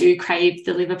because I do crave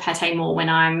the liver pate more when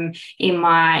I'm in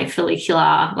my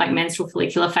menstrual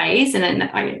follicular phase, and then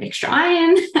I get extra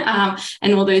iron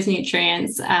and all those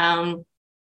nutrients.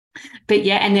 But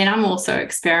yeah, and then I'm also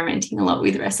experimenting a lot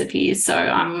with recipes. So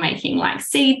I'm making like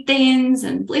seed thins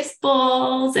and bliss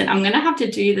balls, and I'm going to have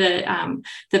to do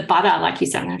the butter, like you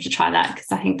said. I'm going to have to try that because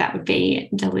I think that would be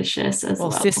delicious as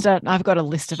well. Sister, I've got a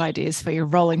list of ideas for you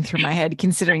rolling through my head,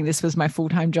 considering this was my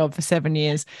full-time job for 7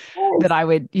 years, that I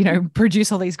would,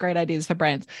 produce all these great ideas for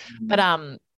brands. But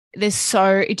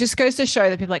it just goes to show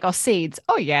that people are like, oh, seeds,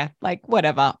 oh yeah, like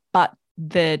whatever. But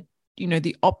the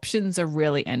options are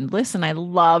really endless. And I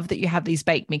love that you have these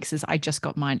bake mixes. I just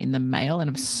got mine in the mail and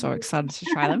I'm so excited to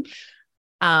try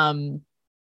them.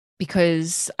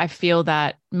 Because I feel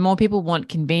that more people want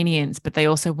convenience, but they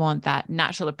also want that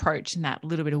natural approach and that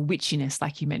little bit of witchiness,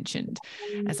 like you mentioned.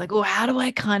 And it's like, oh, how do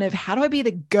I be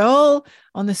the girl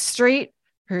on the street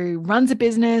who runs a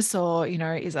business, or,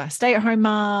 is a stay-at-home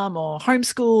mom, or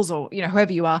homeschools, or,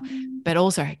 whoever you are, but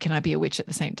also can I be a witch at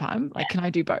the same time? Like, can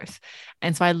I do both?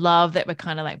 And so I love that we're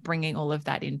kind of like bringing all of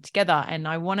that in together. And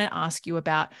I want to ask you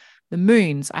about the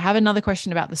moons. I have another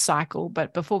question about the cycle,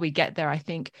 but before we get there, I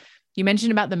think you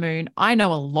mentioned about the moon. I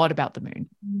know a lot about the moon,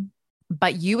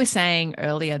 but you were saying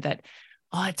earlier that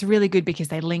Oh, it's really good because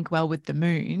they link well with the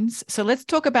moons. So let's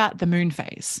talk about the moon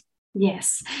phase.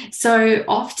 Yes. So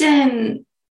often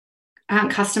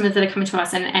customers that are coming to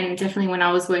us, and definitely when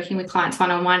I was working with clients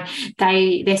one-on-one,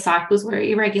 their cycles were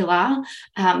irregular,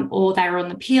 or they were on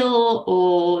the pill,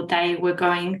 or they were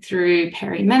going through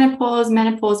perimenopause,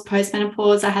 menopause,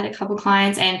 postmenopause. I had a couple of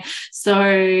clients, and so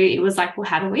it was like, well,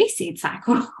 how do we seed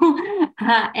cycle?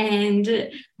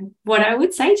 And what I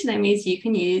would say to them is you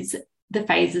can use the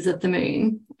phases of the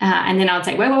moon. And then I would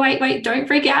say, wait, don't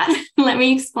freak out. Let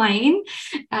me explain.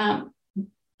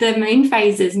 The moon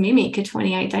phases mimic a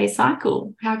 28-day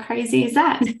cycle. How crazy is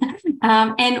that?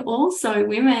 And also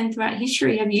women throughout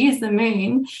history have used the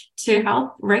moon to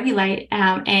help regulate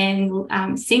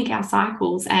and sync our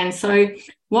cycles. And so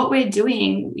what we're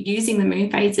doing using the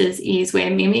moon phases is we're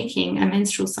mimicking a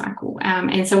menstrual cycle.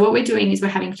 And so what we're doing is we're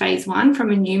having phase 1 from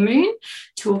a new moon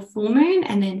to a full moon,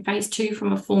 and then phase 2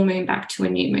 from a full moon back to a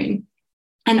new moon.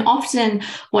 And often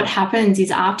what happens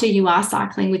is after you are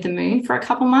cycling with the moon for a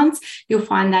couple months, you'll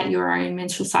find that your own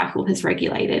menstrual cycle has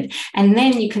regulated. And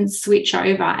then you can switch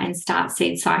over and start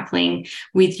seed cycling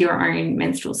with your own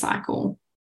menstrual cycle.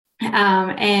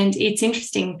 And it's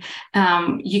interesting.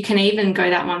 You can even go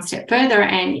that one step further.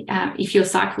 And if your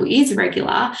cycle is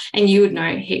regular, and you would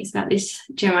know heaps about this,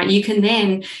 Gemma, you can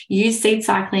then use seed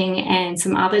cycling and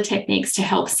some other techniques to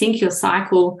help sync your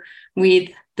cycle with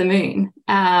the moon.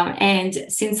 And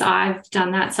since I've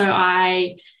done that,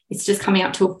 it's just coming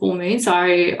up to a full moon. So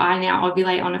I now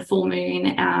ovulate on a full moon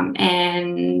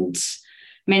and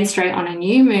menstruate on a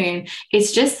new moon.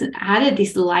 It's just added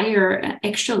this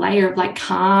extra layer of like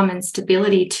calm and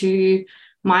stability to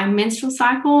my menstrual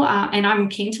cycle. And I'm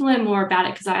keen to learn more about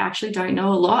it because I actually don't know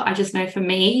a lot. I just know for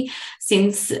me,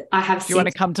 since I have... You want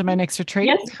to come to my next retreat?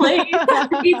 Yes, please.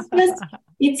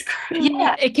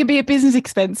 Yeah. It can be a business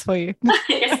expense for you.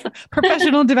 Yes.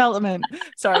 Professional development.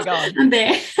 Sorry, go on. I'm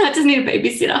there. I just need a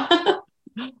babysitter.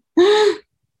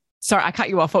 Sorry, I cut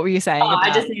you off. What were you saying?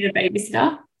 I just need a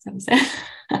babysitter.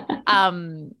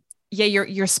 Yeah,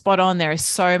 you're spot on. There is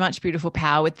so much beautiful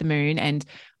power with the moon. And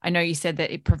I know you said that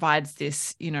it provides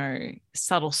this,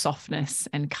 subtle softness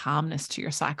and calmness to your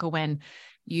cycle when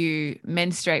you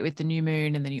menstruate with the new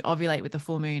moon and then you ovulate with the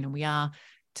full moon. And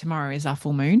tomorrow is our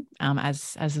full moon.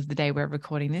 As of the day we're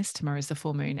recording this, tomorrow is the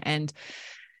full moon. And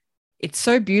it's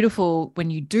so beautiful when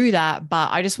you do that.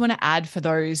 But I just want to add, for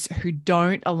those who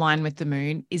don't align with the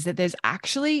moon, is that there's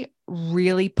actually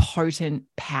really potent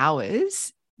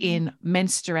powers in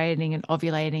menstruating and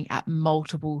ovulating at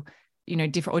multiple,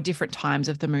 different times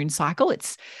of the moon cycle.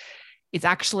 It's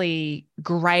actually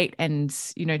great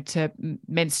to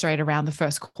menstruate around the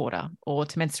first quarter or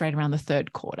to menstruate around the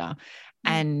third quarter.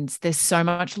 And there's so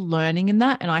much learning in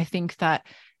that. And I think that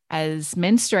as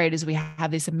menstruators, we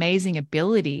have this amazing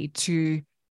ability to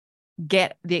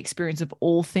get the experience of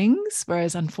all things.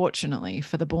 Whereas unfortunately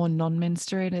for the born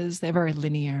non-menstruators, they're very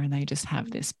linear and they just have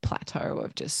this plateau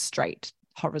of just straight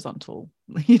horizontal,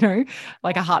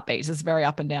 like a heartbeat is very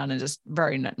up and down and just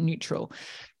very neutral.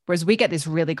 Whereas we get this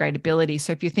really great ability.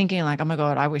 So if you're thinking like, oh my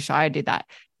God, I wish I did that,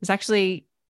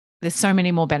 there's so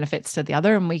many more benefits to the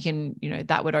other. And we can,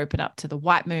 that would open up to the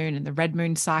white moon and the red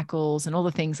moon cycles and all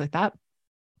the things like that.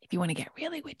 If you want to get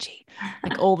really witchy,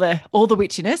 like all the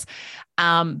witchiness.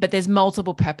 But there's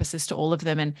multiple purposes to all of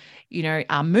them. And,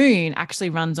 our moon actually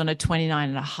runs on a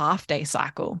 29.5-day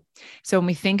cycle. So when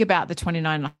we think about the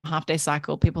 29.5-day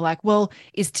cycle, people are like, well,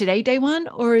 is today day one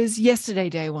or is yesterday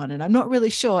day one? And I'm not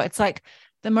really sure. It's like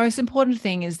the most important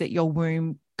thing is that your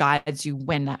womb guides you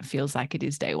when that feels like it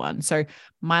is day one. So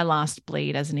my last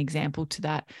bleed, as an example to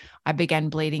that, I began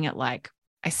bleeding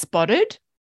I spotted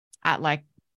at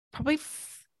probably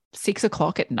 6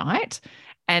 o'clock at night.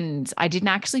 And I didn't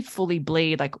actually fully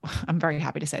bleed. I'm very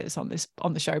happy to say this on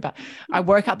the show, but I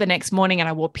woke up the next morning and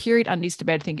I wore period undies to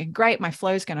bed thinking, great, my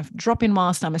flow is going to drop in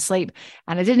whilst I'm asleep.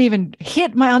 And I didn't even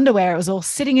hit my underwear. It was all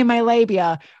sitting in my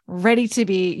labia, ready to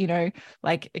be,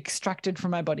 extracted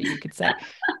from my body, you could say.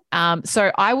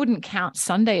 So I wouldn't count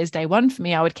Sunday as day one for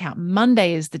me. I would count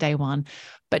Monday as the day one.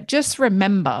 But just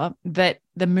remember that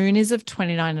the moon is of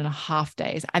 29.5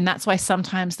 days. And that's why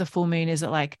sometimes the full moon is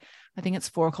at I think it's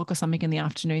 4 o'clock or something in the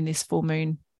afternoon, this full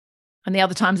moon. And the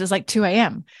other times it's 2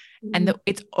 a.m. And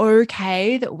it's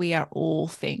okay that we are all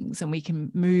things and we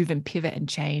can move and pivot and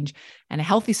change. And a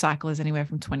healthy cycle is anywhere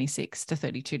from 26 to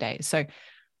 32 days. So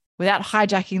without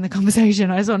hijacking the conversation,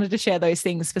 I just wanted to share those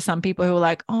things for some people who are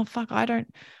like, oh, fuck, I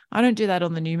don't do that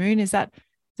on the new moon. Is that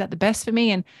the best for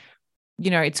me? And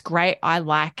it's great. I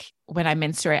like when I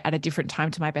menstruate at a different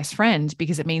time to my best friend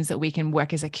because it means that we can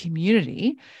work as a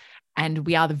community and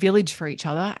we are the village for each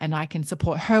other, and I can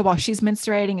support her while she's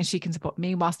menstruating and she can support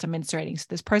me whilst I'm menstruating. So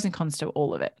there's pros and cons to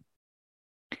all of it.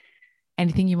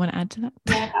 Anything you want to add to that?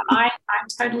 Yeah, I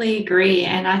totally agree.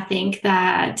 And I think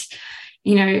that,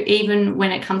 even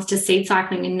when it comes to seed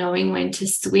cycling and knowing when to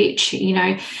switch,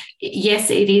 yes,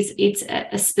 it's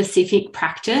a specific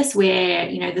practice where,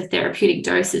 the therapeutic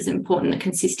dose is important, the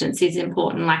consistency is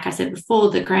important. Like I said before,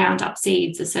 the ground up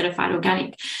seeds are certified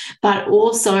organic, but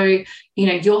also,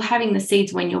 you're having the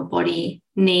seeds when your body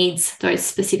needs those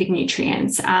specific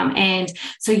nutrients. And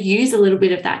so use a little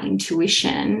bit of that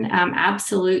intuition.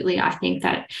 Absolutely. I think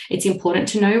that it's important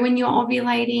to know when you're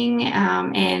ovulating,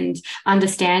 and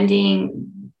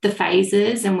understanding the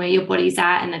phases and where your body's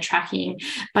at and the tracking.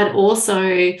 But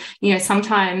also,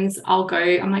 sometimes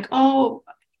I'm like, oh,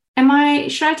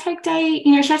 should I take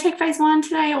phase 1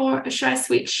 today, or should I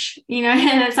switch?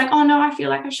 And it's like, oh no, I feel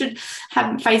like I should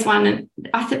have phase 1, and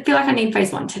I feel like I need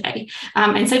phase 1 today.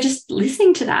 And so just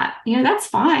listening to that, that's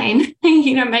fine.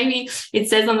 Maybe it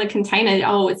says on the container,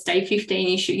 oh, it's day 15,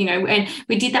 you should, and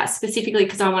we did that specifically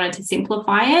because I wanted to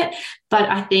simplify it. But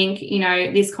I think,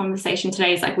 this conversation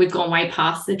today is like, we've gone way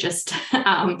past the just,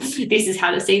 this is how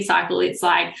to seed cycle. It's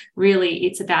like, really,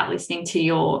 it's about listening to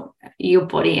your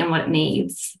body and what it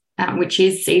needs. Which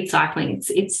is seed cycling.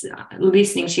 It's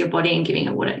listening to your body and giving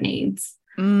it what it needs.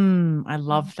 I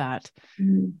love that.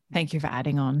 Thank you for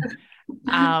adding on.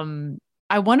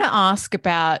 I want to ask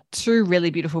about 2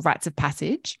 really beautiful rites of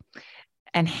passage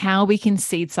and how we can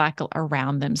seed cycle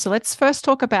around them. So let's first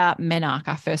talk about menarche,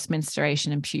 our first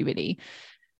menstruation and puberty.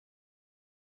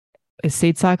 Is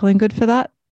seed cycling good for that?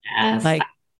 Yes.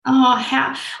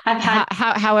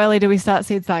 How early do we start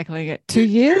seed cycling? At 2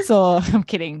 years, or I'm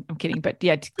kidding. But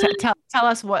yeah, tell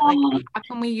us how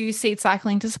can we use seed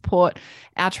cycling to support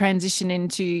our transition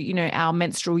into, our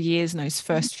menstrual years and those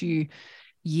first few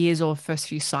years or first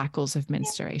few cycles of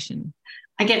menstruation?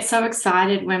 I get so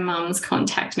excited when mums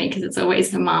contact me, because it's always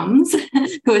the mums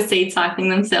who are seed cycling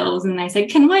themselves, and they say,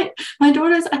 "Can my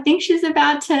daughter's? I think she's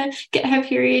about to get her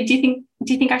period. Do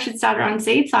you think I should start her on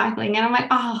seed cycling?" And I'm like,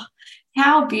 oh,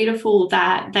 how beautiful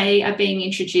that they are being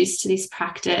introduced to this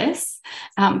practice,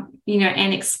 and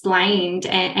explained,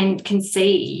 and can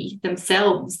see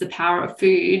themselves the power of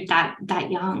food that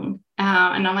young.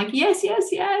 And I'm like, yes.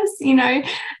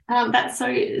 That's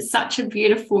such a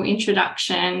beautiful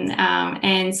introduction.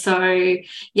 And so,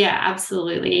 yeah,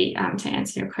 absolutely. To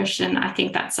answer your question, I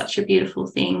think that's such a beautiful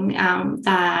thing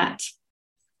that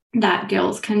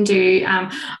girls can do.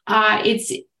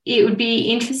 It would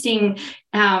be interesting,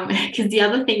 because the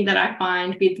other thing that I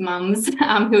find with mums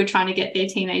who are trying to get their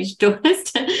teenage daughters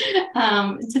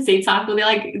to seed cycle,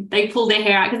 they pull their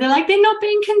hair out because they're like, they're not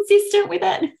being consistent with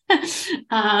it.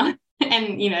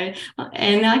 And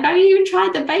they're like, have you even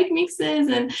tried the bake mixes?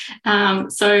 And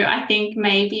so I think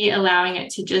maybe allowing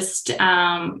it to just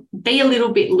be a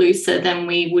little bit looser than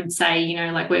we would say,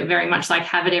 like we're very much like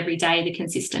have it every day, the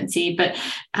consistency. But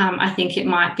I think it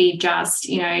might be just,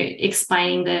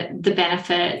 explaining the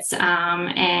benefits,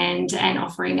 and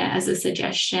offering it as a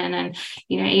suggestion. And,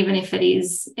 even if it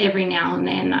is every now and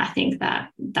then, I think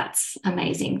that's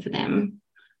amazing for them.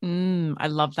 I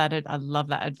love that. I love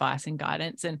that advice and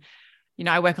guidance. And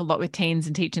I work a lot with teens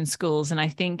and teach in schools. And I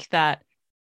think that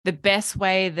the best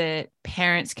way that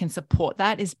parents can support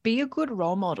that is be a good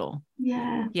role model.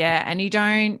 Yeah. Yeah. And you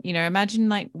don't, imagine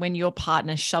like when your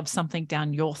partner shoves something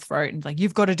down your throat and like,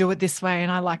 you've got to do it this way,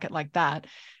 and I like it like that,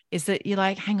 is that you're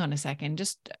like, hang on a second,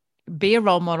 just be a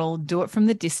role model, do it from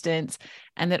the distance.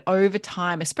 And that over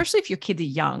time, especially if your kids are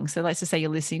young, so let's just say you're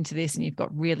listening to this and you've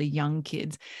got really young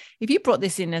kids, if you brought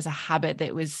this in as a habit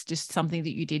that was just something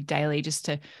that you did daily, just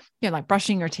to, like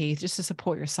brushing your teeth, just to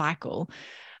support your cycle,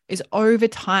 is over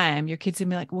time, your kids will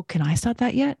be like, well, can I start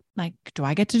that yet? Like, do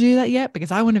I get to do that yet?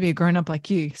 Because I want to be a grown up like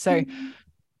you. So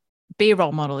be a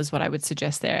role model is what I would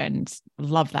suggest there, and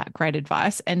love that. Great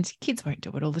advice. And kids won't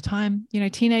do it all the time.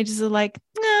 Teenagers are like,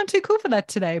 no, I'm too cool for that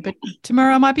today, but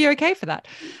tomorrow I might be okay for that.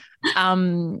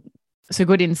 So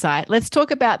good insight. Let's talk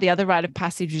about the other rite of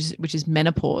passage, which is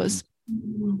menopause.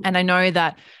 And I know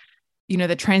that,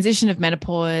 the transition of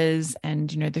menopause and,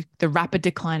 the rapid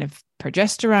decline of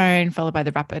progesterone, followed by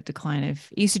the rapid decline of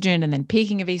estrogen, and then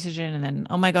peaking of estrogen. And then,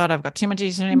 oh my God, I've got too much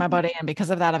estrogen in my body. And because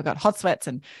of that, I've got hot sweats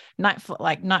and night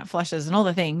flushes and all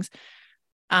the things.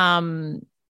 Can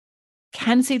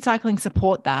seed cycling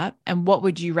support that? And what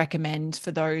would you recommend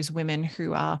for those women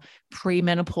who are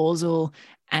premenopausal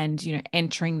and,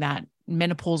 entering that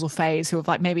menopausal phase, who have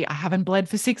like, maybe I haven't bled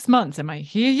for 6 months. Am I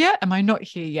here yet? Am I not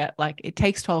here yet? Like, it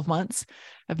takes 12 months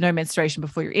of no menstruation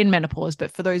before you're in menopause.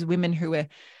 But for those women who are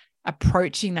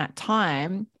approaching that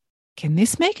time, can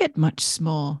this make it much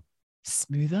more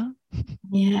smoother.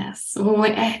 Yes. Well,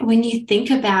 when you think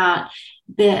about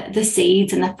the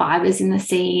seeds and the fibers in the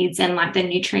seeds and like the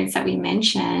nutrients that we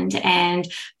mentioned, and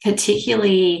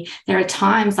particularly there are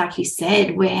times, like you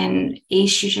said, when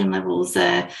estrogen levels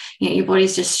are, your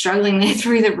body's just struggling, they're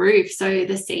through the roof. So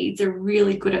the seeds are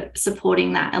really good at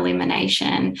supporting that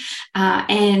elimination.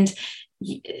 And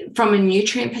from a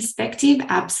nutrient perspective,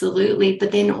 absolutely,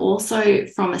 but then also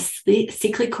from a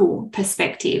cyclical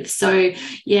perspective. So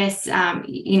yes,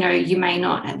 you may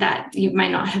not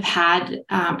have had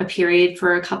a period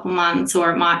for a couple months,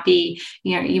 or it might be,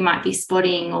 you might be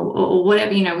spotting or whatever.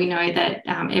 We know that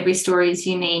every story is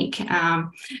unique,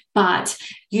 but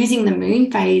using the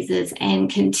moon phases and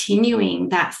continuing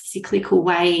that cyclical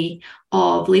way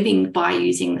of living by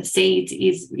using the seeds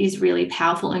is really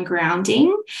powerful and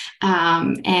grounding.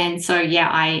 And so, yeah,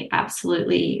 I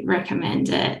absolutely recommend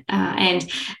it. And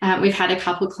we've had a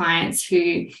couple of clients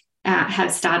who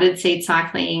have started seed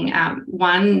cycling.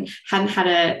 One hadn't had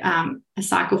a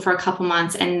cycle for a couple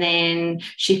months, and then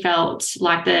she felt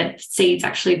like the seeds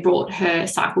actually brought her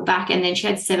cycle back, and then she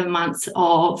had 7 months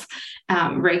of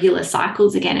regular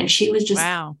cycles again, and she was just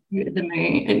wow, the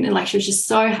moon, and like she was just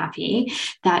so happy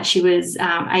that she was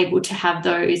able to have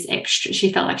those extra.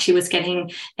 She felt like she was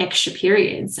getting extra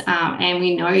periods, and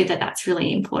we know that that's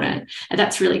really important.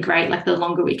 That's really great. Like the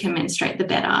longer we can menstruate, the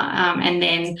better. And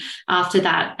then after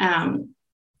that,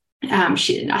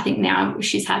 I think now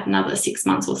she's had another 6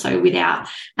 months or so without,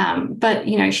 but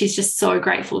she's just so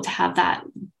grateful to have that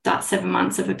 7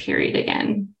 months of a period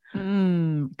again.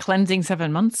 Cleansing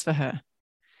 7 months for her.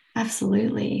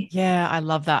 Absolutely. Yeah, I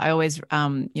love that. I always,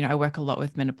 I work a lot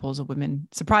with menopausal women,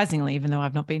 surprisingly, even though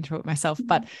I've not been through it myself,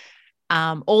 but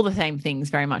all the same things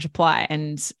very much apply.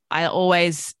 And I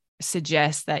always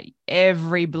suggest that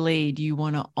every bleed, you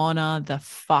want to honor the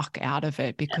fuck out of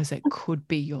it, because it could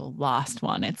be your last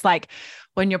one. It's like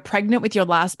when you're pregnant with your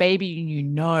last baby and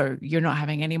you're not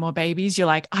having any more babies, you're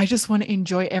like, I just want to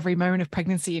enjoy every moment of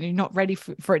pregnancy, and you're not ready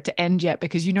for it to end yet,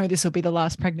 because this will be the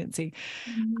last pregnancy.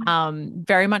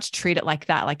 Very much treat it like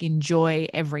that, like enjoy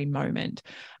every moment.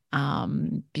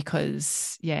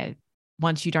 Because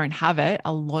once you don't have it,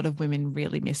 a lot of women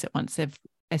really miss it once they've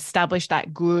established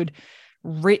that good,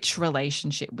 rich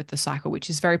relationship with the cycle, which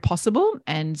is very possible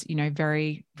and,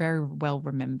 very, very well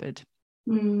remembered.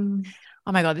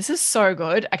 Oh my God, this is so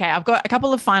good. Okay, I've got a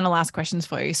couple of final last questions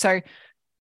for you. So,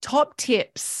 top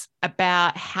tips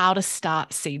about how to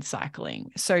start seed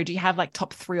cycling. So do you have like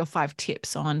top 3 or 5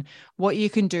 tips on what you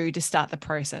can do to start the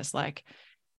process? Like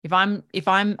if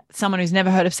I'm someone who's never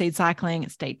heard of seed cycling,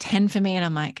 it's day 10 for me, and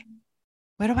I'm like,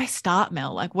 where do I start,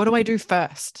 Mel? Like, what do I do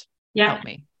first? Yeah. Help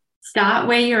me. Start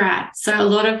where you're at. So a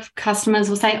lot of customers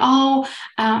will say,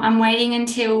 I'm waiting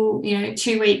until,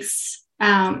 2 weeks,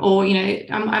 or,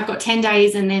 I've got 10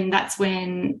 days and then that's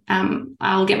when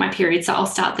I'll get my period. So I'll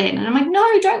start then. And I'm like,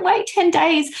 no, don't wait 10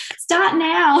 days. Start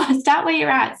now. Start where you're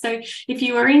at. So if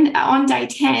you are on day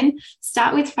 10,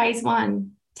 start with phase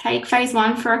 1. Take phase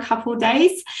 1 for a couple of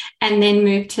days and then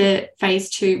move to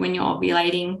phase 2 when you're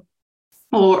ovulating,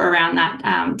 or around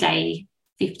that day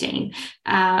 15.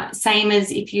 Same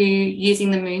as if you're using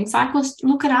the moon cycle,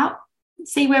 look it up,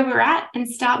 see where we're at, and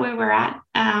start where we're at.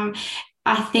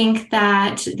 I think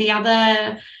that the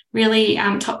other really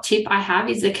top tip I have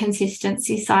is the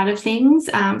consistency side of things.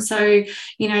 So,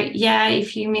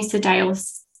 if you miss a day or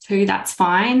 2, that's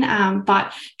fine.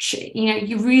 But,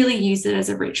 you really use it as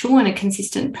a ritual and a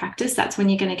consistent practice. That's when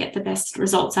you're going to get the best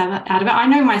results out of it. I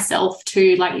know myself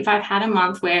too, like if I've had a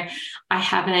month where I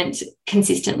haven't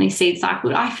consistently seed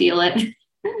cycled, I feel it.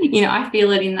 I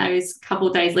feel it in those couple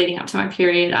of days leading up to my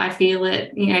period. I feel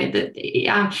it, that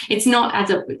it's not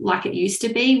as like it used to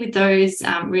be with those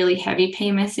really heavy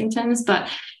PMS symptoms, but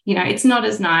it's not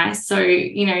as nice. So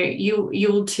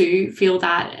you'll too feel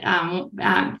that.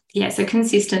 So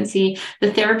consistency.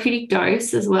 The therapeutic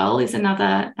dose as well is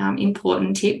another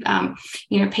important tip.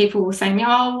 People will say to me,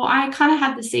 I kind of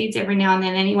have the seeds every now and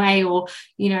then anyway, or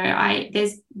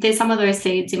there's some of those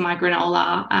seeds in my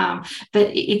granola, but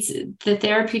it's the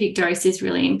therapeutic dose is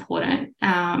really important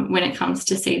when it comes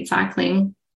to seed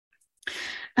cycling.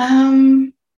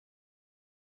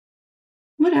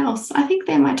 What else? I think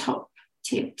they're my top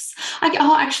tips.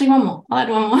 Actually, one more. I'll add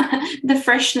one more. The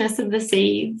freshness of the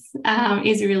seeds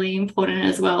is really important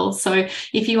as well. So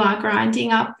if you are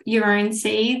grinding up your own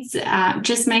seeds,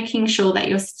 just making sure that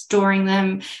you're storing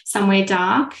them somewhere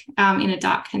dark, in a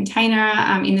dark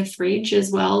container, in the fridge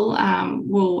as well,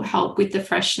 will help with the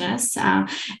freshness.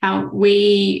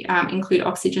 We include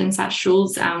oxygen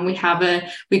sachets.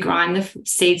 We grind the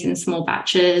seeds in small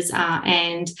batches,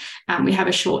 and we have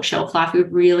a short shelf life. We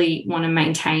really want to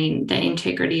maintain the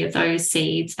integrity of those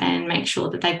seeds and make sure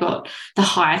that they've got the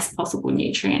highest possible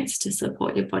nutrients to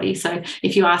support your body. So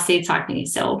if you are seed cycling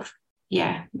yourself,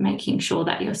 making sure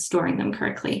that you're storing them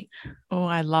correctly. Oh,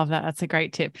 I love that. That's a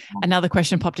great tip. Another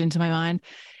question popped into my mind.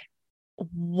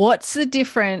 What's the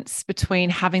difference between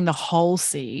having the whole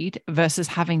seed versus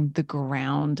having the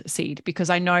ground seed? Because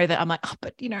I know that I'm like,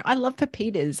 but I love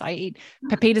pepitas. I eat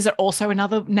pepitas are also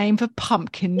another name for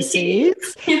pumpkin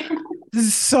seeds. This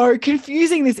is so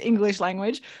confusing, this English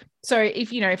language. So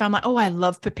if I'm like, oh, I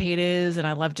love pepitas and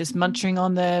I love just munching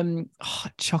on them,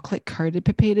 chocolate coated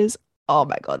pepitas. Oh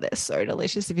my God, they're so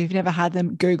delicious. If you've never had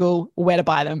them, Google where to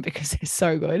buy them because they're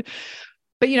so good.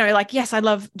 But yes, I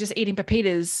love just eating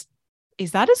pepitas.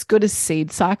 Is that as good as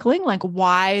seed cycling? Like,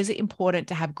 why is it important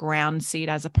to have ground seed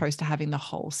as opposed to having the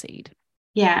whole seed?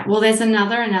 Yeah, well, there's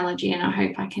another analogy, and I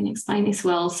hope I can explain this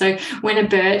well. So when a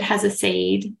bird has a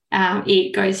seed,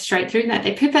 it goes straight through that.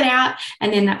 They poop it out,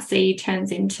 and then that seed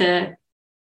turns into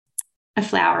a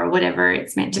flower or whatever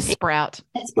it's meant to be. Sprout.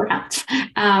 A sprout.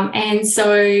 And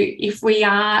so if we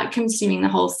are consuming the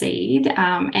whole seed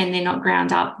and they're not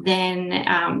ground up,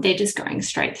 then they're just going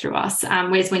straight through us.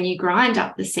 Whereas when you grind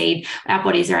up the seed, our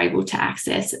bodies are able to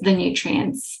access the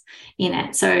nutrients in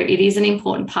it. So it is an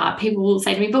important part. People will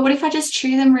say to me, but what if I just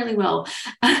chew them really well?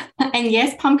 And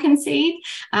yes, pumpkin seed,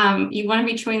 you want to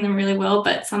be chewing them really well,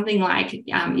 but something like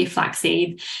your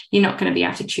flaxseed, you're not going to be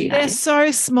able to chew that. They're so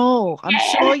small. I'm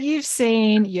sure you've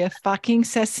seen your fucking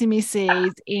sesame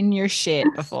seeds in your shit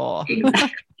before.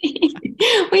 Exactly.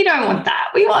 We don't want that.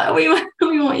 We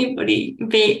want your body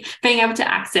being able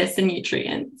to access the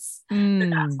nutrients. So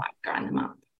that's why I grind them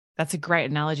up. That's a great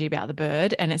analogy about the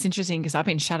bird. And it's interesting because I've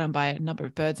been shot on by a number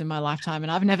of birds in my lifetime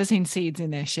and I've never seen seeds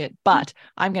in their shit, but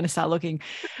I'm going to start looking.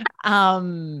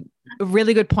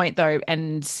 Really good point though.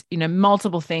 And,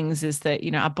 multiple things is that,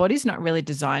 our body's not really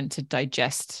designed to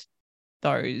digest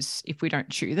those if we don't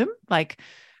chew them. Like,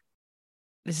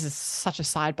 this is such a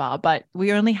sidebar, but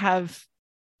we only have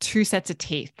 2 sets of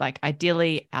teeth, like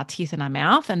ideally our teeth in our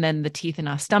mouth and then the teeth in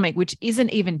our stomach, which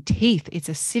isn't even teeth, it's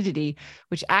acidity,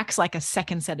 which acts like a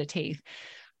second set of teeth.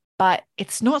 But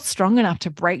it's not strong enough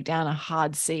to break down a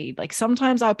hard seed. Like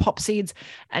sometimes I pop seeds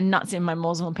and nuts in my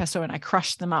morsel and pesto and I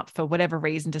crush them up for whatever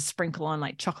reason to sprinkle on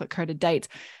like chocolate coated dates.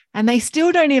 And they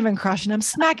still don't even crush. And I'm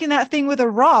smacking that thing with a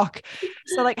rock.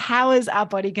 So like, how is our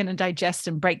body going to digest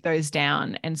and break those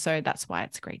down? And so that's why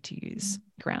it's great to use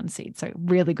ground seed. So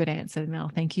really good answer, Mel.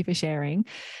 Thank you for sharing.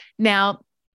 Now,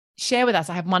 share with us.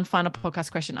 I have one final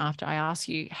podcast question after I ask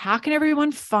you, how can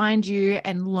everyone find you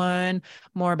and learn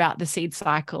more about the seed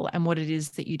cycle and what it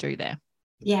is that you do there?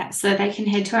 Yeah, so they can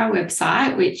head to our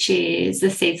website, which is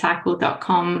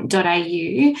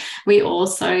theseedcycle.com.au. We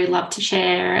also love to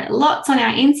share lots on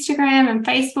our Instagram and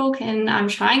Facebook, and I'm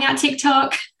trying out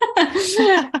TikTok.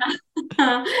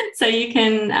 So you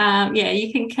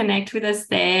can connect with us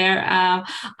there. I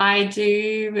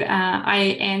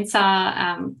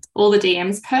answer all the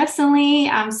DMs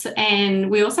personally, and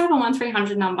we also have a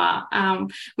 1300 number,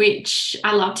 which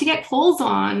I love to get calls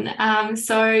on.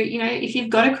 So if you've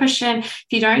got a question,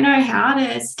 if you don't know how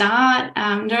to start,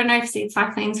 don't know if seed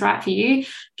cycling is right for you,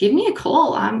 give me a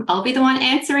call. I'll be the one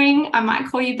answering. I might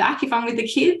call you back if I'm with the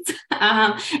kids,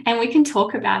 and we can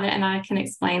talk about it and I can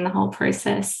explain the whole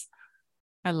process.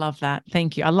 I love that.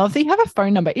 Thank you. I love that you have a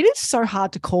phone number. It is so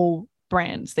hard to call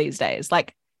brands these days,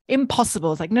 like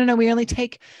impossible. It's like, no, we only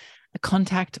take a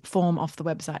contact form off the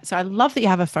website. So I love that you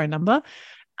have a phone number.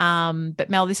 But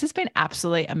Mel, this has been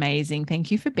absolutely amazing.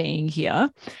 Thank you for being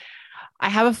here. I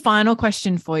have a final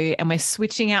question for you, and we're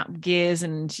switching out gears.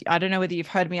 And I don't know whether you've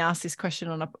heard me ask this question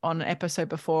on an episode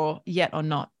before yet or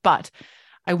not, but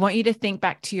I want you to think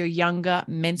back to your younger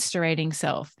menstruating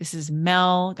self. This is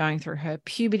Mel going through her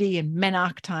puberty and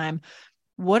menarche time.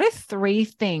 What are 3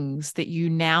 things that you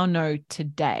now know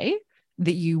today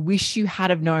that you wish you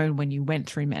had have known when you went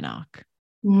through menarche?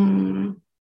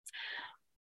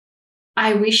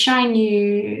 I wish I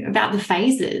knew about the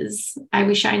phases. I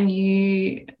wish I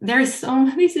knew this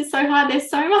is so hard. There's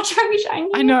so much I wish I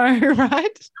knew. I know,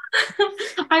 right?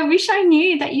 I wish I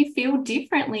knew that you feel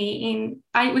differently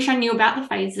I wish I knew about the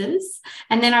phases.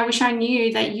 And then I wish I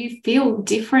knew that you feel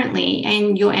differently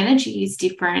and your energy is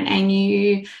different and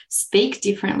you speak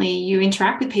differently. You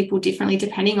interact with people differently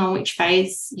depending on which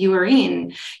phase you are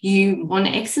in. You want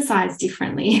to exercise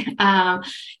differently.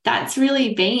 That's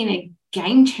really been a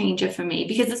game changer for me,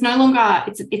 because it's no longer,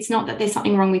 it's not that there's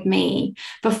something wrong with me.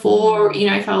 Before,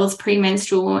 if I was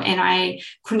premenstrual and I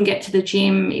couldn't get to the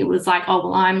gym, it was like, oh,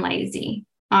 well, I'm lazy.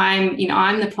 I'm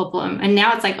the problem. And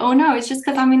now it's like, oh no, it's just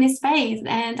because I'm in this phase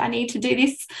and I need to do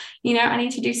this, I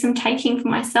need to do some taking for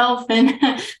myself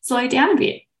and slow down a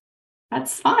bit.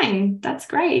 that's fine. That's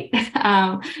great.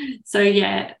 So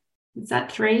yeah, is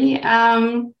that 3?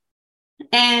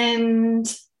 And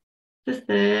the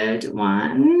third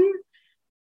one,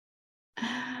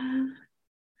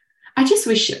 I just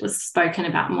wish it was spoken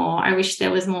about more. I wish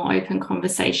there was more open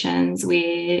conversations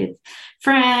with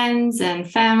friends and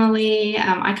family.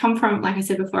 I come from, like I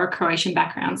said before, a Croatian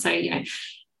background. So,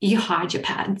 you hide your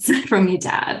pads from your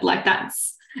dad. Like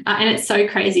that's, and it's so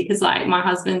crazy because like my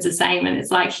husband's the same, and it's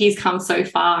like he's come so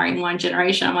far in one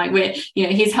generation. I'm like,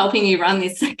 he's helping you run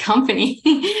this company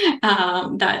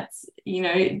that's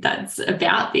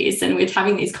about this, and we're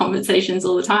having these conversations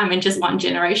all the time. And just one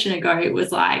generation ago, it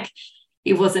was like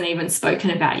it wasn't even spoken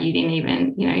about. You didn't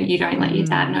even, you don't let your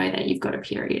dad know that you've got a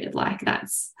period. Like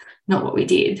that's not what we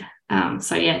did.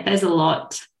 So yeah, there's a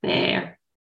lot there.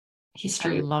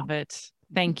 History. I love it.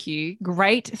 Thank you.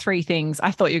 Great 3 things.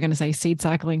 I thought you were going to say seed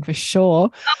cycling for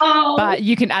sure, but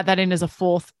you can add that in as a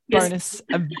 4th bonus,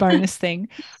 a bonus thing.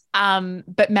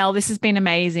 But Mel, this has been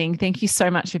amazing. Thank you so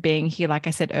much for being here, like I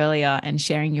said earlier, and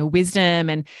sharing your wisdom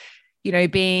and,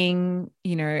 being,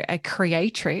 a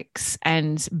creatrix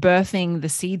and birthing the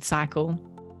seed cycle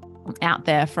out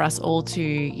there for us all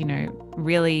to,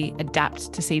 really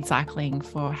adapt to seed cycling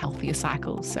for healthier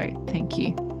cycles. So thank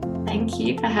you. Thank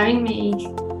you for having me.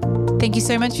 Thank you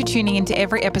so much for tuning into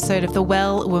every episode of the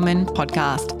Well Woman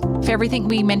podcast. For everything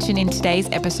we mentioned in today's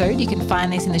episode, you can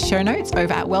find this in the show notes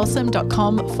over at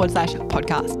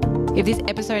wellsome.com/podcast. If this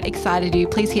episode excited you,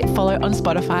 please hit follow on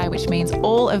Spotify, which means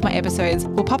all of my episodes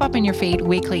will pop up in your feed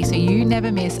weekly so you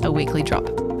never miss a weekly drop.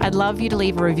 I'd love you to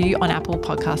leave a review on Apple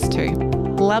Podcasts too.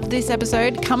 Love this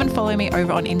episode? Come and follow me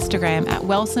over on Instagram at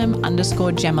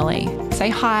wellsome_Gemmalee. Say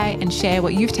hi and share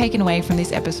what you've taken away from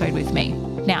this episode with me.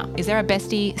 Now, is there a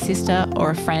bestie, sister,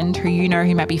 or a friend who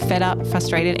who might be fed up,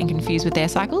 frustrated, and confused with their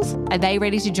cycles? Are they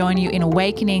ready to join you in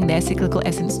awakening their cyclical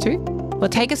essence too? Well,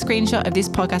 take a screenshot of this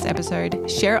podcast episode,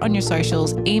 share it on your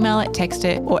socials, email it, text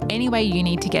it, or any way you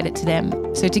need to get it to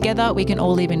them. So together we can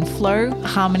all live in flow,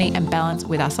 harmony, and balance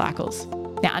with our cycles.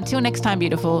 Now, until next time,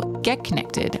 beautiful, get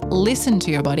connected, listen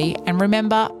to your body, and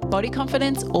remember, body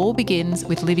confidence all begins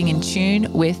with living in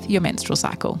tune with your menstrual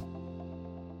cycle.